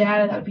pull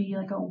data. That would be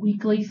like a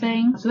weekly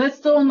thing. So that's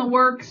still in the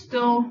works,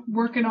 still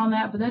working on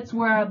that, but that's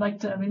where I'd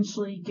like to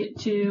eventually get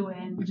to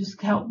and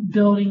just help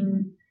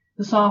building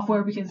the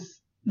software, because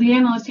the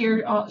analyst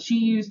here, she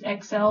used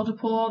Excel to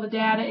pull all the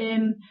data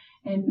in.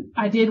 And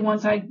I did a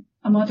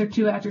month or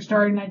two after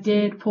starting, I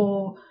did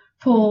pull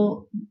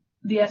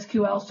the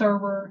SQL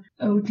server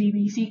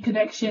ODBC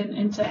connection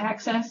into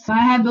Access. I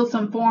have built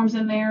some forms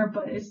in there,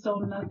 but it's still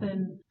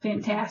nothing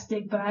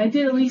fantastic. But I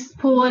did at least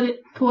pull it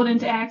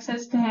into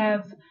Access to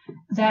have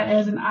that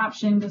as an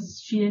option,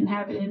 because she didn't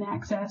have it in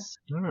Access.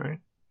 All right,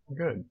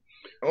 good.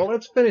 Well,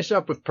 let's finish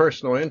up with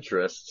personal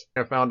interests.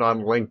 I found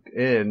on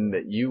LinkedIn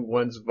that you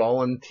once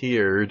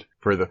volunteered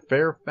for the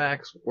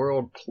Fairfax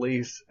World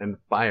Police and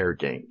Fire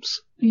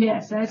Games.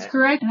 Yes, that's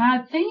correct. And I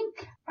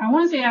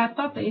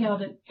thought they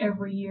held it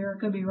every year. I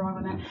could be wrong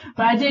on that.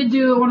 But I did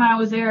do it when I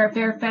was there at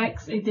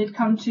Fairfax. It did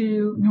come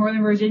to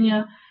Northern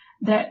Virginia.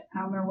 I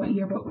don't remember what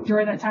year, but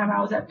during that time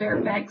I was at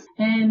Fairfax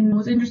and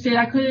was interested.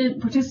 I couldn't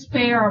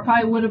participate, or I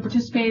probably would have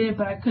participated,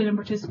 but I couldn't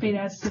participate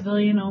as a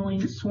civilian.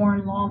 Only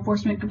sworn law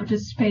enforcement could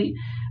participate.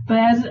 But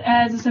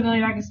as a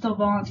civilian, I could still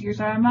volunteer.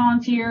 So I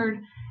volunteered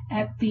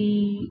at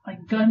the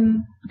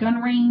gun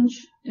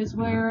range is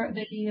where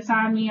they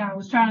assigned me. I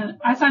tried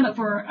to sign up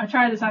for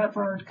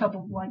a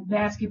couple of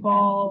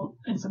basketball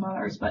and some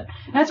others, but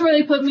that's where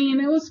they put me, and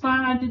it was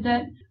fun. I did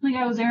that. I think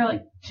I was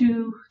there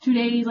two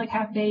days,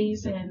 half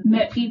days, and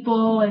met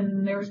people,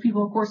 and there was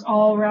people, of course,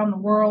 all around the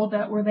world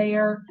that were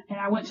there. And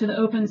I went to the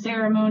open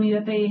ceremony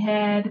that they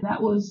had.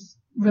 That was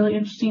really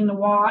interesting to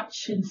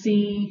watch and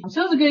see.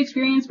 So it was a good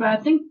experience, but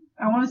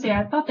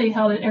I thought they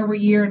held it every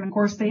year, and of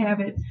course they have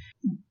it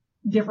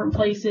different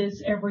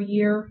places every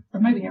year, or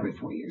maybe every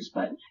 4 years,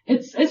 but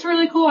it's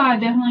really cool. I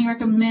definitely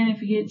recommend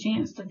if you get a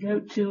chance to go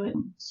to it.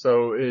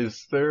 So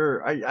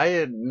I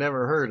had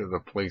never heard of the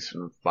police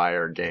and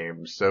fire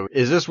games. So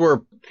is this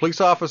where police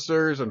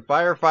officers and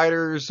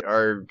firefighters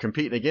are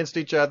competing against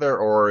each other,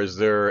 or is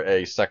there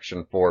a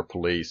section for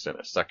police and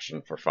a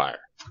section for fire?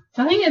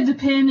 So I think it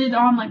depended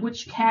on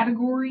which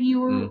category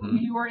you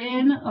were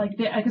in,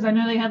 because I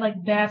know they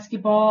had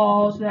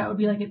basketball, so that would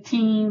be a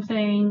team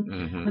thing.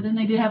 Mm-hmm. But then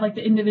they did have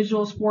the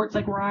individual sports,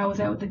 where I was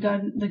at with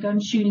the gun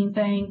shooting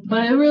thing.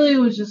 But it really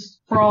was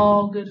just for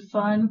all good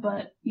fun.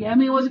 But yeah,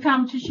 it was a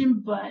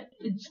competition, but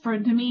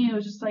to me it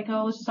was just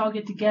let's just all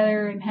get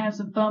together and have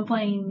some fun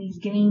playing these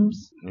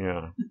games.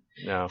 Yeah.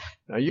 Now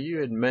you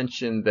had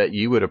mentioned that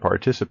you would have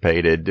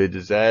participated.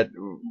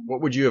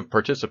 What would you have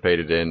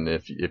participated in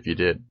if you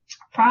did?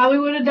 Probably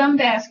would have done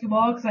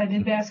basketball, because I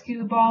did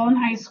basketball in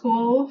high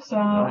school, so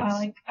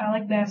nice. I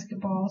like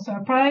basketball. So I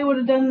probably would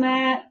have done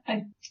that.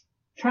 I'm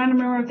trying to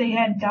remember if they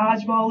had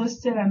dodgeball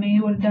listed. I maybe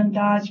would have done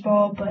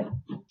dodgeball, but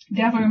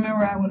definitely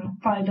remember I would have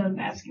probably done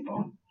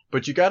basketball.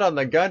 But you got on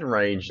the gun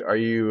range. Are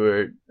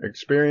you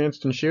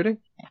experienced in shooting?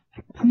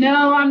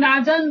 No, I'm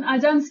not.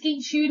 I've done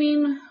skeet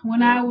shooting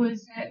when I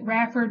was at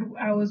Radford.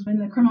 I was in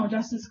the Criminal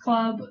Justice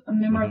Club, a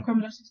member of the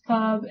Criminal Justice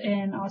Club,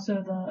 and also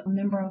the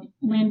member of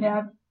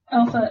Lambda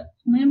Alpha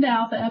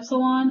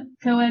Epsilon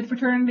co-ed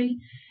fraternity.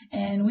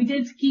 And we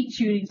did skeet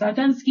shooting. So I've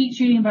done skeet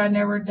shooting, but I've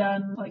never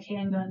done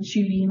handgun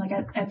shooting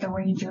at the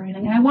range or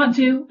anything. And I want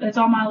to. It's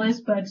on my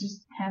list, but I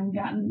just haven't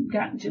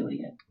gotten to it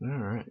yet. All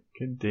right.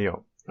 Good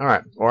deal. All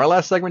right. Well, our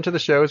last segment to the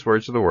show is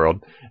Words of the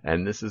World,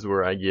 and this is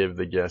where I give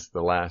the guest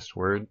the last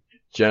word.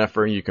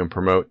 Jennifer, you can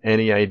promote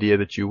any idea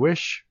that you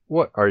wish.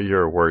 What are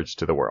your words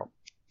to the world?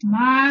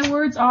 My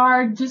words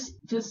are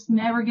just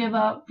never give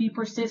up. Be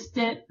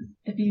persistent.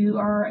 If you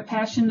are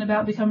passionate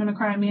about becoming a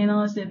crime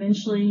analyst, it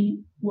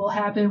eventually will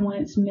happen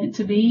when it's meant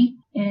to be.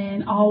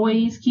 And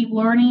always keep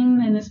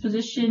learning in this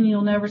position.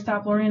 You'll never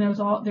stop learning.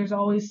 There's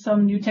always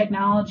some new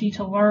technology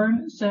to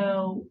learn.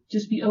 So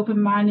just be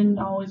open-minded and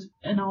always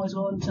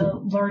willing to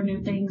learn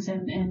new things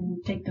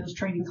and take those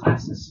training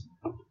classes.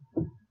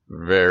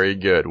 Very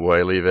good. Will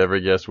I leave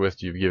every guest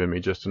with you've given me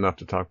just enough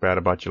to talk bad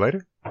about you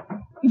later?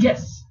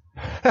 Yes.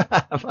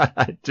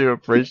 I do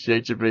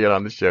appreciate you being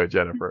on the show,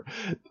 Jennifer.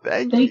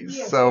 Thank you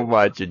so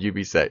much, and you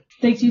be safe.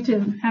 Thanks, you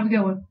too. Have a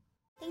good one.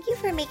 Thank you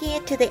for making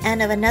it to the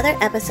end of another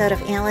episode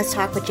of Analyst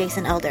Talk with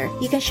Jason Elder.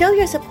 You can show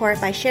your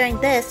support by sharing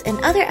this and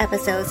other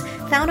episodes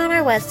found on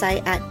our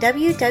website at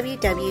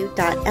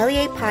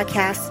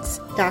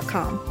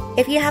www.leapodcasts.com.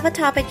 If you have a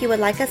topic you would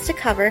like us to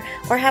cover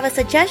or have a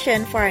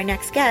suggestion for our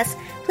next guest,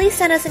 please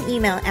send us an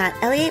email at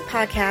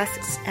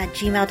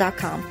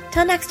leapodcasts@gmail.com.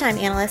 Till next time,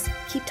 analysts,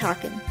 keep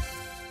talking.